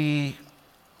times that we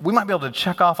might be able to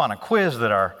check off on a quiz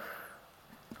that our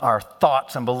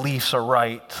thoughts and beliefs are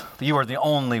right, that you are the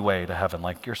only way to heaven,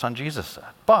 like your son Jesus said.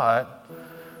 But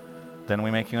then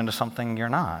we make you into something you're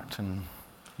not, and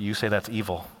you say that's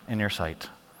evil in your sight.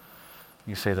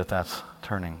 You say that that's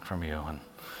turning from you. And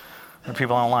there are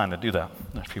people online that do that.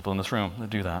 There's people in this room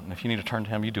that do that. And if you need to turn to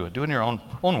him, you do it. Do it in your own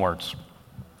words.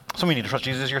 Some of you need to trust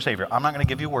Jesus as your Savior. I'm not going to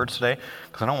give you words today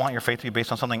because I don't want your faith to be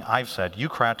based on something I've said. You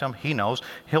cry out to him. He knows.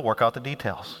 He'll work out the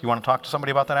details. You want to talk to somebody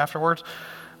about that afterwards?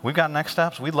 We've got next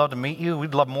steps. We'd love to meet you.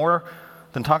 We'd love more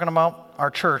than talking about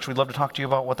our church. We'd love to talk to you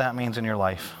about what that means in your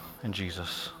life in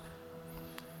Jesus.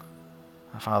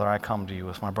 Father, I come to you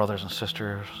with my brothers and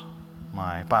sisters,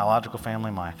 my biological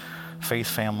family, my faith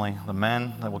family, the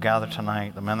men that will gather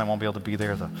tonight, the men that won't be able to be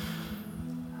there.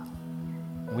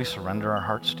 We surrender our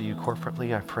hearts to you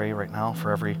corporately. I pray right now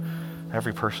for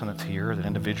every person that's here, that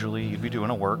individually you'd be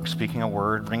doing a work, speaking a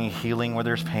word, bringing healing where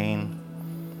there's pain.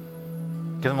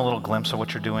 Give them a little glimpse of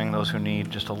what you're doing, those who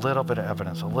need just a little bit of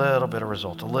evidence, a little bit of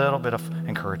results, a little bit of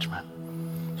encouragement.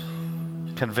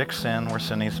 Convict sin where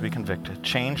sin needs to be convicted.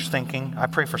 Change thinking. I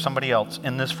pray for somebody else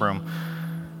in this room,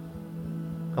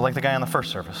 like the guy in the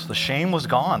first service. The shame was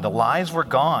gone. The lies were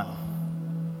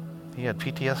gone. He had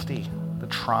PTSD. The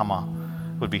trauma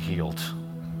would be healed.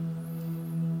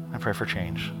 I pray for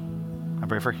change. I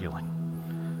pray for healing.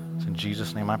 It's in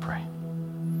Jesus' name I pray.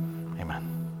 Amen.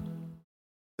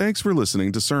 Thanks for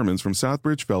listening to sermons from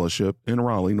Southbridge Fellowship in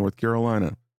Raleigh, North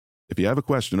Carolina. If you have a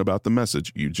question about the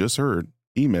message you just heard,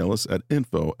 email us at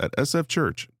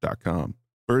info@sfchurch.com.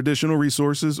 For additional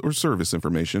resources or service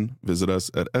information, visit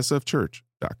us at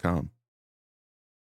sfchurch.com.